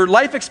that your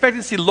life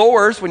expectancy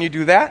lowers when you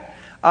do that.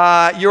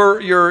 Your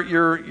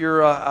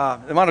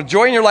amount of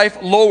joy in your life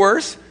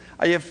lowers.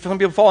 Some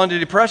people fall into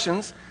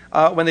depressions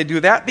when they do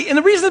that. And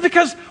the reason is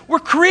because we're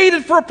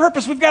created for a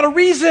purpose. We've got a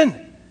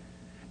reason.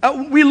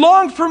 We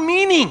long for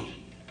meaning.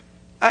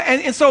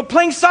 And so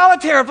playing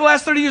solitaire for the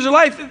last 30 years of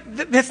life,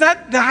 that's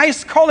not the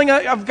highest calling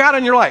of God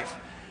on your life.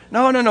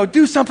 No.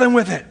 Do something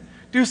with it.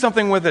 Do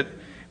something with it.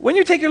 When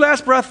you take your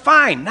last breath,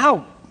 fine.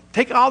 Now,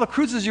 take all the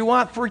cruises you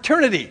want for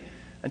eternity.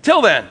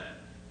 Until then,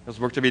 there's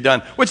work to be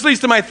done. Which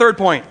leads to my third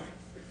point.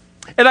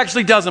 It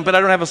actually doesn't, but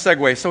I don't have a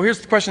segue. So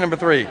here's question number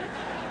 3.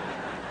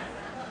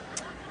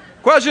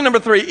 Question number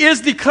 3,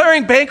 is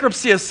declaring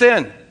bankruptcy a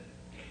sin?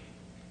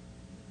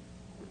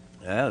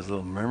 Yeah, there's a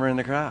little murmur in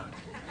the crowd.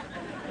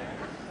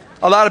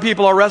 A lot of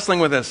people are wrestling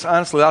with this.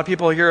 Honestly, a lot of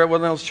people here at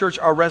Woodland Hills Church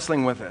are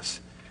wrestling with this.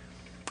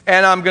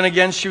 And I'm going to,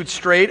 again, shoot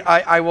straight.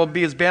 I will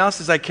be as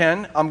balanced as I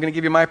can. I'm going to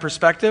give you my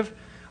perspective.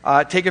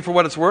 Take it for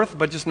what it's worth,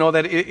 but just know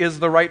that it is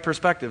the right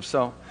perspective.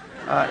 So,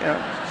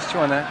 just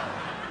showing that.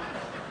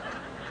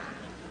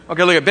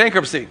 Okay, look at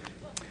bankruptcy.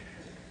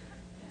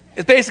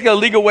 It's basically a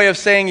legal way of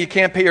saying you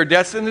can't pay your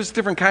debts, and there's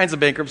different kinds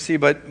of bankruptcy,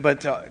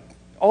 but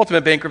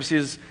ultimate bankruptcy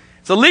it's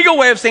a legal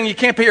way of saying you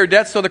can't pay your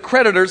debts, so the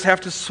creditors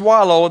have to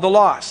swallow the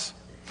loss.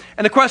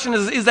 And the question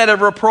is that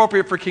ever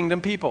appropriate for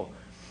kingdom people?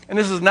 And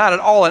this is not at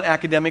all an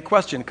academic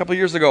question. A couple of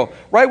years ago,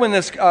 right when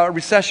this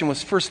recession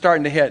was first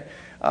starting to hit,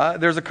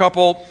 there's a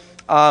couple,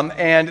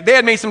 and they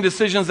had made some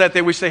decisions that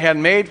they wish they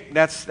hadn't made.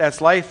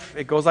 That's life.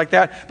 It goes like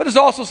that. But there's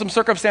also some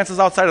circumstances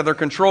outside of their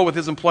control with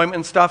his employment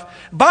and stuff.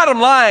 Bottom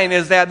line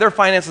is that their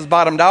finances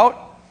bottomed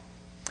out,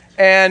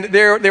 and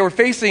they were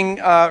facing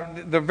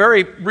the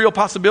very real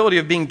possibility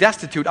of being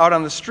destitute out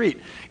on the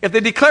street. If they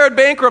declared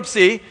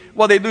bankruptcy,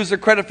 well, they'd lose their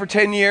credit for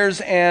 10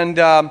 years, and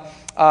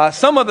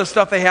Some of the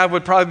stuff they have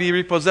would probably be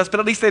repossessed, but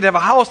at least they'd have a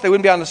house, they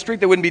wouldn't be on the street,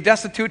 they wouldn't be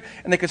destitute,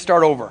 and they could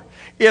start over.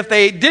 If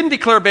they didn't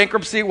declare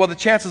bankruptcy, well, the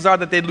chances are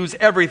that they'd lose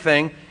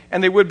everything,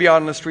 and they would be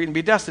out on the street and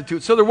be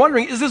destitute. So they're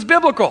wondering, is this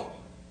biblical?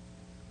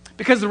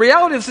 Because the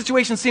reality of the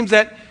situation seems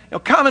that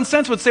common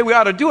sense would say we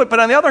ought to do it, but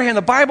on the other hand,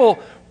 the Bible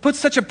puts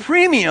such a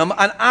premium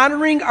on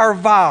honoring our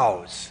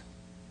vows.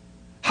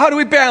 How do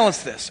we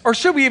balance this? Or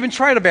should we even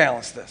try to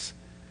balance this?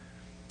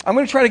 I'm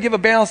going to try to give a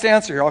balanced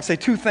answer here. I'll say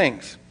two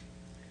things.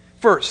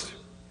 First,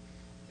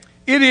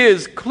 it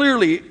is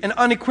clearly and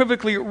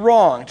unequivocally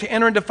wrong to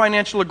enter into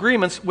financial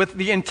agreements with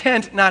the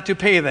intent not to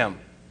pay them.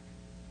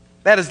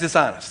 That is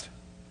dishonest.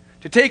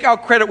 To take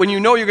out credit when you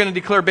know you're going to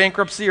declare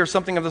bankruptcy or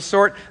something of the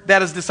sort,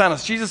 that is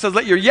dishonest. Jesus says,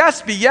 let your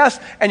yes be yes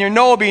and your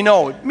no be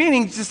no.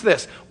 Meaning just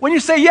this. When you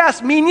say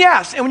yes, mean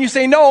yes. And when you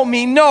say no,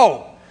 mean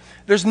no.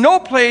 There's no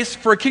place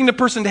for a kingdom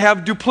person to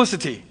have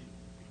duplicity,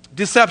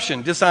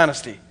 deception,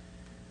 dishonesty.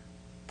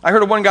 I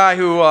heard of one guy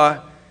who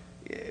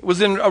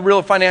was in a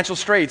real financial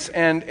straits,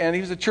 and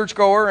he was a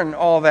churchgoer and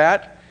all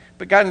that,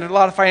 but got into a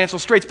lot of financial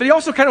straits. But he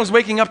also kind of was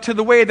waking up to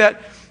the way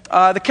that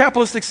the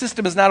capitalistic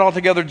system is not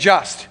altogether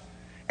just.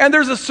 And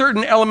there's a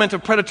certain element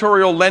of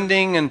predatory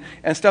lending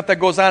and stuff that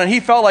goes on, and he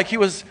felt like he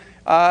was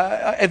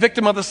a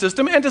victim of the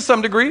system, and to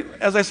some degree,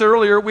 as I said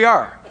earlier, we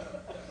are.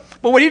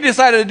 But what he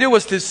decided to do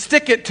was to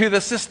stick it to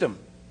the system.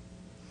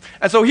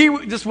 And so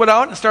he just went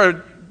out and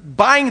started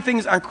buying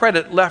things on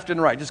credit left and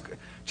right,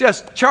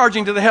 just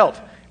charging to the hilt.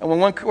 And when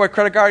one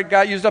credit card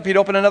got used up, he'd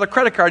open another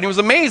credit card. And he was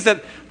amazed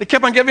that they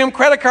kept on giving him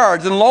credit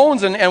cards and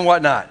loans and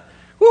whatnot.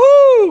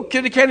 Woohoo! Kid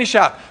at the candy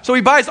shop. So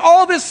he buys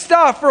all this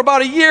stuff for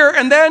about a year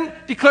and then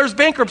declares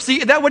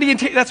bankruptcy. That's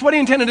what he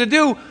intended to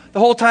do the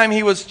whole time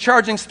he was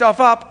charging stuff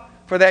up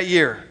for that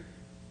year.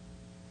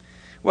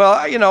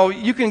 Well,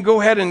 you can go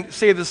ahead and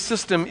say the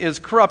system is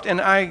corrupt, and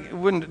I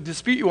wouldn't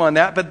dispute you on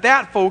that, but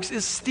that, folks,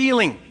 is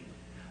stealing.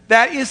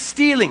 That is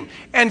stealing.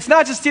 And it's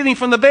not just stealing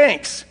from the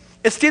banks.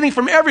 It's stealing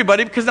from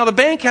everybody, because now the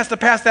bank has to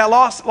pass that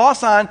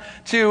loss on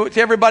to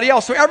everybody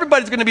else. So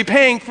everybody's going to be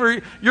paying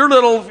for your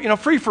little,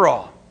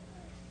 free-for-all.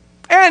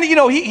 And,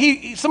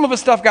 some of his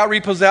stuff got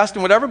repossessed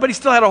and whatever, but he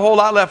still had a whole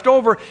lot left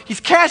over. He's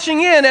cashing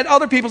in at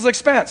other people's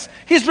expense.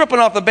 He's ripping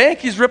off the bank.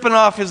 He's ripping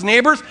off his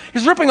neighbors.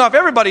 He's ripping off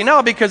everybody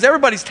now because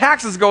everybody's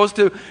taxes goes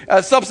to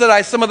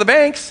subsidize some of the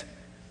banks.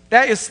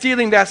 That is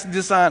stealing. That's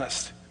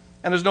dishonest.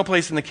 And there's no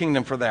place in the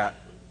kingdom for that.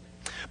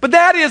 But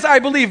that is, I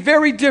believe,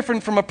 very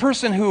different from a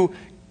person who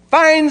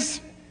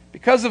finds,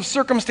 because of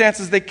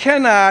circumstances, they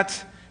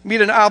cannot meet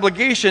an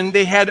obligation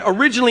they had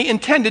originally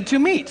intended to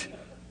meet.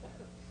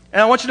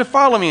 And I want you to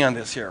follow me on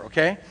this here,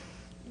 okay?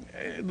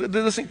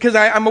 Listen, because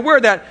I'm aware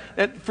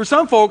that for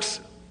some folks,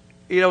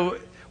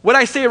 what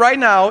I say right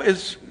now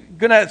is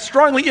going to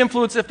strongly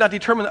influence, if not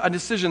determine, a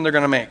decision they're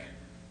going to make.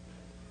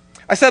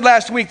 I said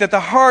last week that the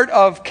heart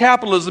of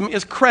capitalism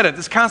is credit,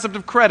 this concept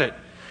of credit.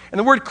 And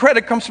the word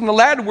credit comes from the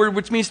Latin word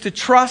which means to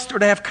trust or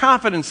to have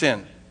confidence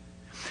in.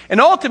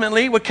 And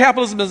ultimately, what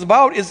capitalism is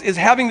about is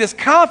having this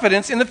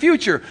confidence in the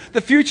future.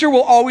 The future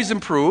will always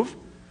improve.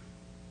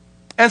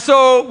 And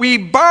so we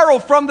borrow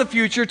from the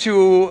future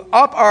to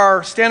up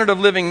our standard of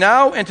living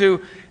now and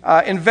to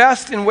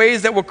invest in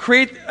ways that will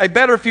create a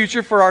better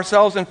future for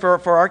ourselves and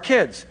for our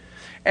kids.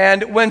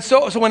 And when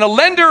a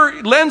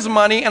lender lends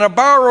money and a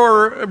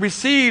borrower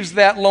receives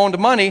that loaned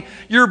money,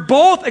 you're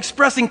both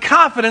expressing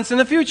confidence in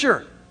the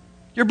future.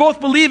 You're both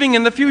believing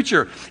in the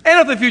future. And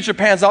if the future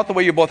pans out the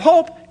way you both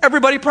hope,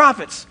 everybody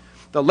profits.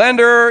 The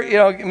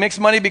lender, makes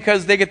money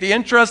because they get the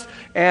interest,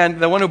 and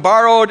the one who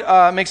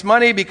borrowed makes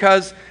money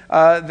because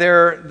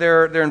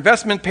their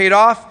investment paid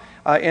off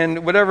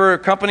in whatever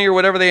company or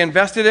whatever they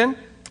invested in.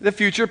 The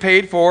future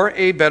paid for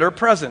a better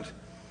present.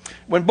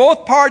 When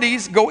both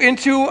parties go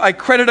into a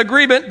credit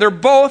agreement, they're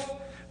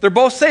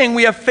both saying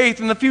we have faith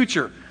in the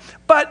future.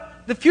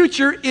 But the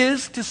future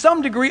is, to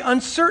some degree,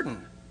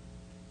 uncertain.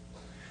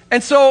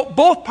 And so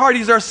both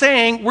parties are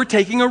saying we're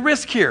taking a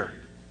risk here.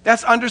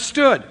 That's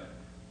understood.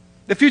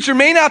 The future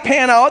may not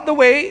pan out the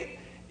way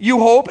you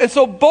hope, and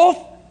so both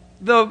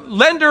the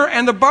lender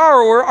and the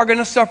borrower are going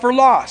to suffer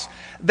loss.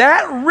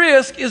 That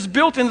risk is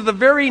built into the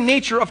very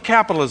nature of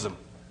capitalism.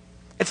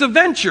 It's a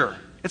venture.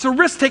 It's a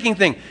risk-taking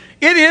thing.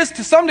 It is,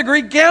 to some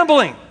degree,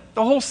 gambling.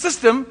 The whole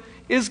system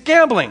is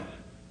gambling.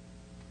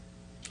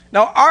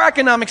 Now, our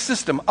economic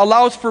system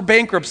allows for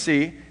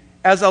bankruptcy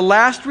as a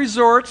last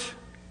resort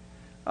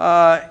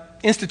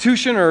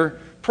institution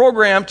or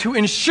program to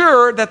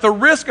ensure that the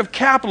risk of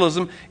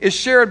capitalism is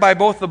shared by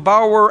both the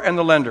borrower and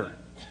the lender.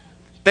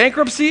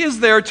 Bankruptcy is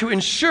there to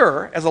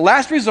ensure, as a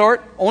last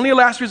resort, only a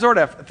last resort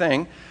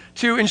thing,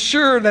 to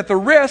ensure that the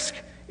risk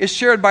is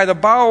shared by the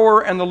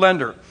borrower and the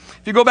lender.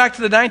 If you go back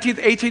to the 19th,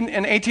 18th,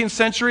 and 18th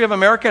century of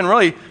America, and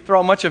really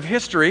throughout much of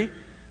history,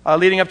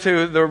 leading up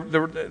to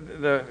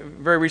the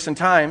very recent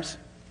times,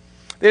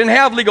 they didn't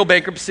have legal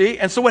bankruptcy,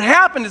 and so what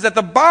happened is that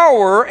the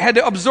borrower had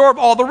to absorb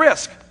all the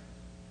risk.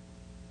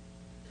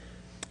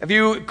 If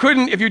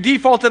you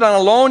defaulted on a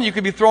loan, you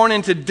could be thrown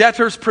into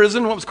debtor's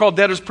prison, what was called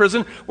debtor's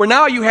prison, where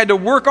now you had to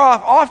work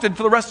off, often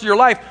for the rest of your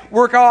life,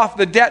 work off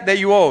the debt that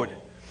you owed.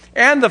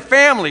 and the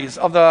families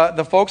of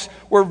the folks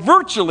were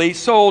virtually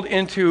sold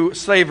into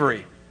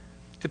slavery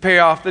to pay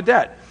off the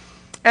debt.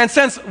 And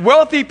since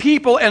wealthy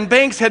people and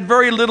banks had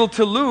very little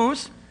to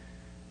lose,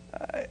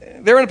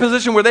 they're in a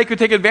position where they could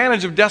take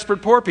advantage of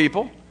desperate poor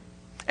people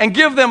and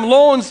give them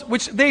loans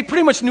which they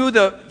pretty much knew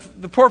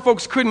the poor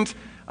folks couldn't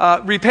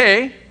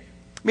repay,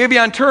 maybe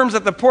on terms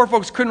that the poor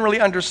folks couldn't really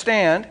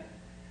understand.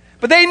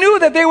 But they knew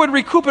that they would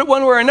recoup it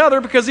one way or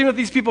another, because even if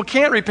these people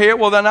can't repay it,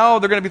 well, then now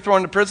they're going to be thrown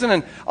into prison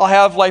and I'll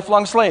have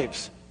lifelong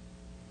slaves.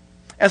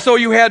 And so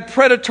you had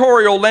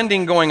predatorial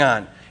lending going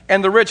on,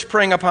 and the rich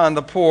preying upon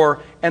the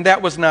poor, and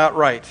that was not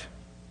right.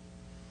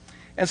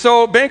 And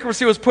so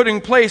bankruptcy was put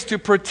in place to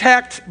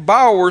protect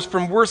borrowers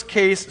from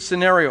worst-case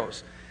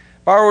scenarios.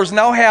 Borrowers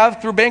now have,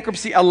 through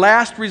bankruptcy, a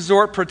last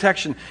resort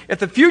protection. If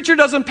the future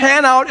doesn't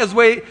pan out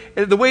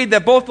the way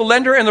that both the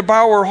lender and the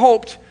borrower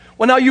hoped,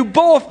 well, now you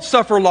both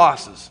suffer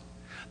losses.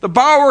 The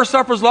borrower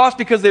suffers loss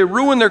because they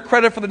ruin their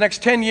credit for the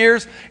next 10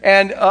 years,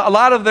 and a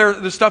lot of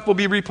their stuff will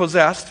be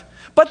repossessed.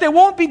 But they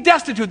won't be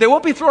destitute. They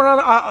won't be thrown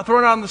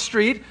on the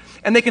street,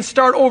 and they can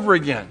start over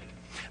again.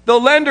 The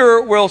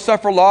lender will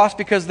suffer loss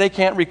because they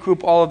can't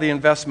recoup all of the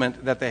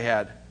investment that they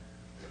had.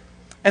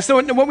 And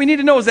so what we need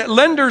to know is that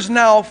lenders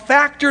now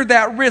factor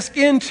that risk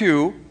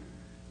into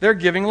their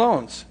giving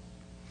loans.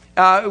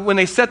 When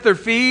they set their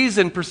fees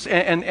and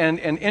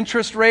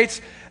interest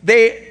rates,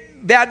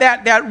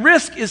 that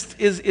risk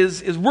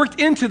is worked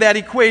into that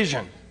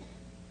equation.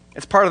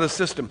 It's part of the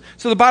system.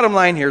 So the bottom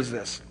line here is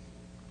this.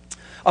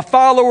 A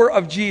follower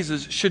of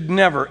Jesus should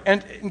never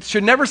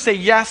say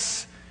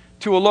yes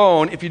to a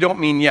loan if you don't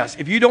mean yes.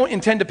 If you don't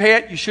intend to pay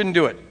it, you shouldn't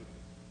do it.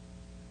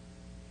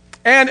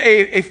 And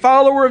a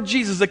follower of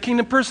Jesus, a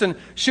kingdom person,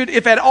 should,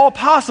 if at all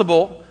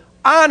possible,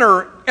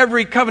 honor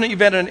every covenant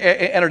you've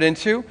entered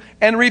into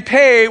and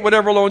repay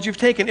whatever loans you've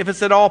taken, if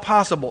it's at all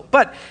possible.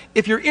 But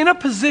if you're in a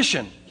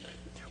position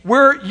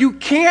where you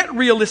can't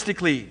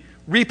realistically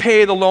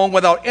repay the loan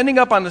without ending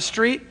up on the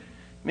street,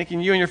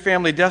 making you and your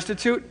family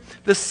destitute,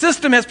 the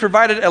system has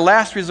provided a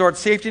last resort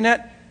safety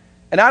net,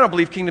 and I don't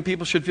believe kingdom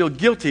people should feel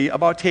guilty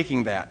about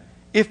taking that,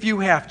 if you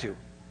have to.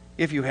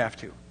 If you have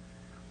to.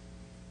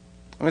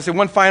 I'm going to say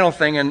one final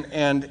thing,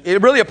 and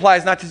it really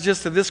applies not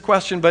just to this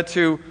question, but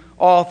to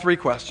all three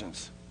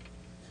questions.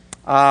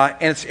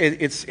 And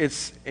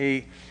it's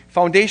a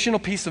foundational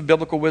piece of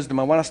biblical wisdom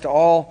I want us to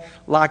all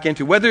lock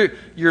into. Whether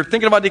you're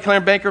thinking about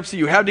declaring bankruptcy,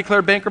 you have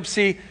declared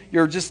bankruptcy,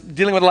 you're just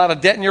dealing with a lot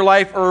of debt in your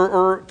life,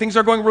 or things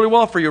are going really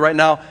well for you right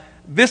now,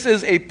 this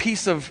is a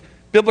piece of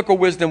biblical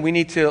wisdom we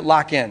need to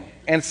lock in.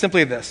 And it's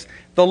simply this.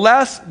 The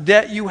less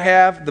debt you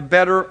have, the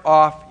better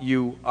off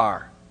you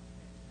are.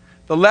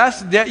 The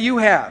less debt you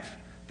have,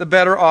 the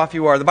better off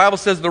you are. The Bible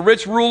says the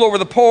rich rule over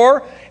the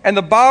poor, and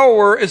the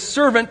borrower is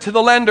servant to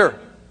the lender.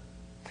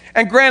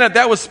 And granted,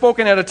 that was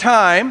spoken at a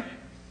time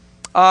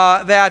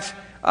that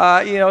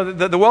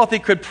the wealthy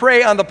could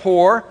prey on the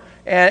poor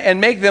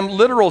and make them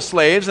literal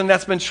slaves, and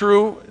that's been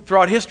true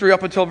throughout history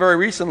up until very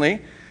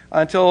recently,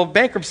 until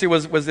bankruptcy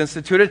was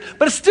instituted.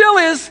 But it still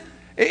is,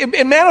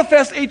 it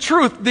manifests a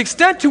truth. The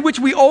extent to which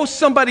we owe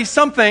somebody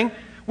something,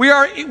 we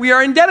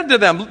are indebted to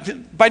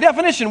them. By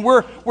definition,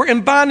 we're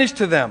in bondage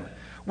to them.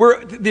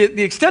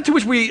 The extent to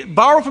which we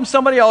borrow from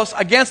somebody else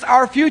against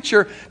our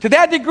future, to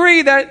that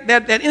degree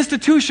that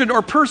institution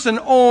or person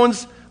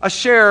owns a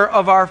share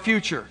of our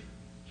future.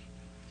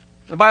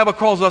 The Bible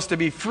calls us to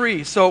be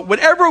free. So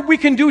whatever we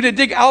can do to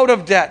dig out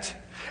of debt,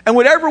 and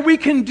whatever we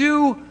can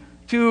do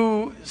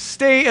to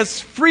stay as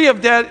free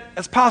of debt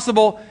as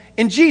possible,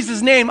 in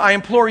Jesus' name, I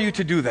implore you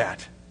to do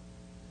that.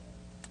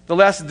 The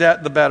less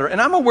debt, the better.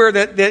 And I'm aware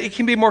that it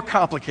can be more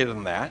complicated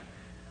than that.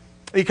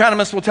 The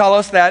economists will tell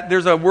us that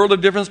there's a world of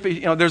difference.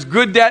 There's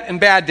good debt and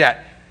bad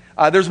debt.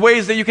 There's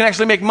ways that you can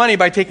actually make money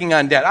by taking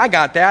on debt. I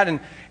got that.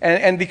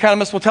 And the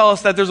economists will tell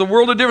us that there's a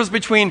world of difference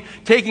between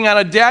taking on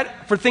a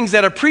debt for things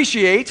that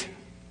appreciate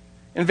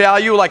in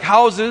value, like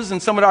houses,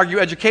 and some would argue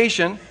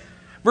education,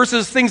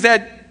 versus things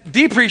that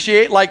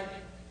depreciate, like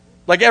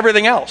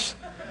everything else.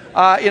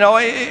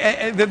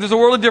 There's a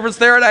world of difference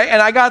there, and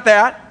I got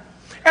that.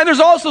 And there's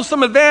also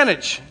some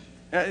advantage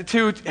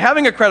to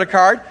having a credit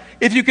card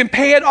if you can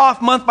pay it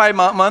off month by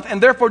month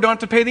and therefore don't have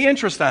to pay the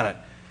interest on it.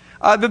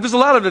 There's a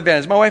lot of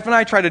advantage. My wife and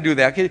I try to do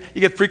that. You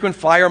get frequent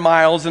flyer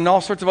miles and all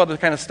sorts of other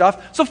kind of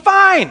stuff. So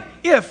fine,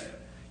 if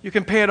you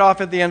can pay it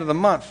off at the end of the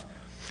month.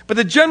 But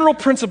the general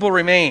principle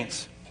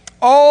remains.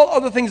 All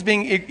other things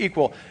being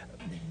equal,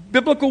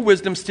 biblical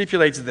wisdom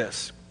stipulates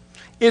this.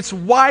 It's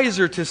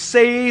wiser to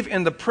save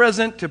in the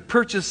present to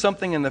purchase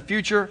something in the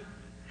future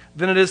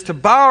than it is to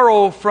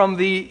borrow from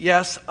the,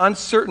 yes,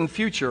 uncertain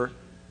future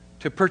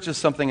to purchase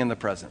something in the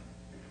present.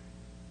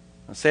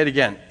 I'll say it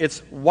again.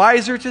 It's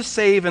wiser to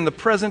save in the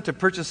present to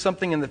purchase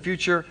something in the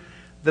future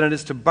than it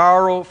is to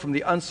borrow from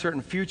the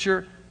uncertain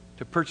future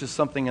to purchase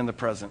something in the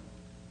present.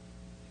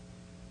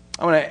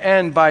 I want to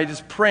end by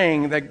just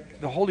praying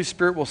that the Holy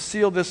Spirit will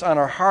seal this on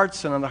our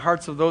hearts and on the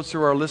hearts of those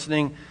who are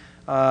listening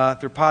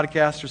through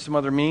podcasts or some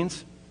other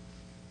means.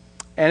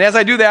 And as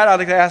I do that, I'd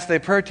like to ask the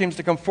prayer teams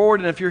to come forward.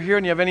 And if you're here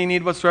and you have any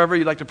need whatsoever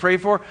you'd like to pray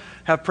for,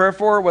 have prayer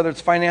for, whether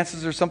it's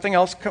finances or something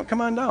else, come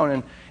on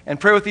down and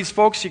pray with these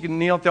folks. You can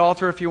kneel at the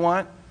altar if you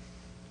want.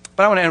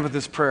 But I want to end with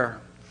this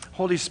prayer.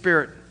 Holy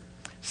Spirit,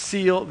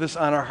 seal this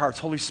on our hearts.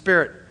 Holy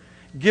Spirit,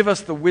 give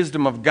us the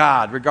wisdom of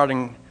God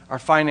regarding our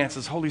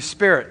finances. Holy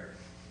Spirit,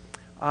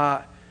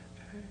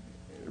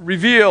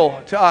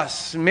 reveal to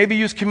us, and maybe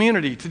use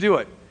community to do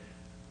it,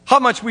 how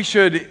much we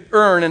should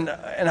earn and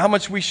how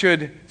much we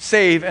should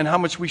save and how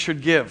much we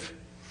should give.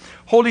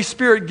 Holy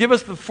Spirit, give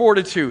us the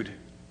fortitude,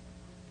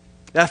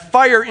 that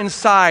fire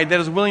inside that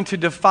is willing to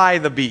defy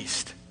the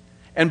beast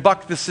and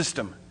buck the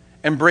system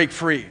and break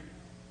free.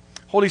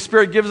 Holy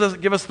Spirit, give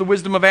us the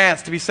wisdom of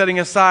ants to be setting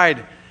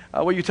aside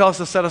what you tell us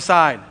to set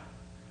aside.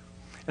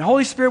 And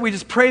Holy Spirit, we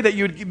just pray that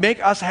you would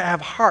make us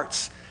have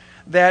hearts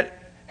that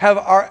have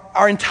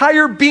our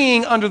entire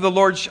being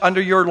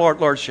under your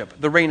lordship,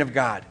 the reign of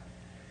God,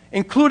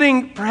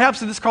 including,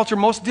 perhaps in this culture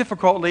most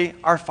difficultly,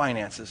 our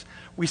finances.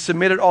 We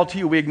submit it all to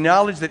you. We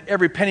acknowledge that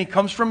every penny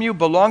comes from you,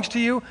 belongs to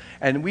you,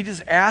 and we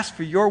just ask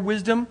for your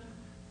wisdom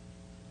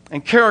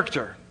and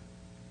character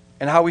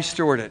and how we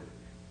steward it.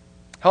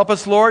 Help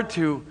us, Lord,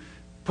 to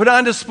put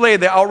on display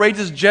the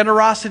outrageous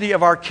generosity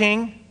of our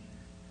King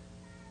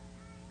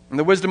and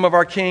the wisdom of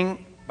our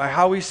King by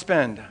how we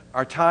spend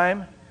our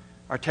time,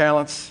 our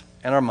talents,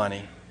 and our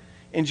money.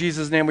 In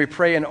Jesus' name we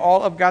pray, and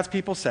all of God's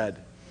people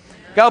said,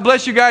 God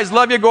bless you guys.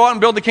 Love you. Go out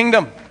and build the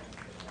kingdom.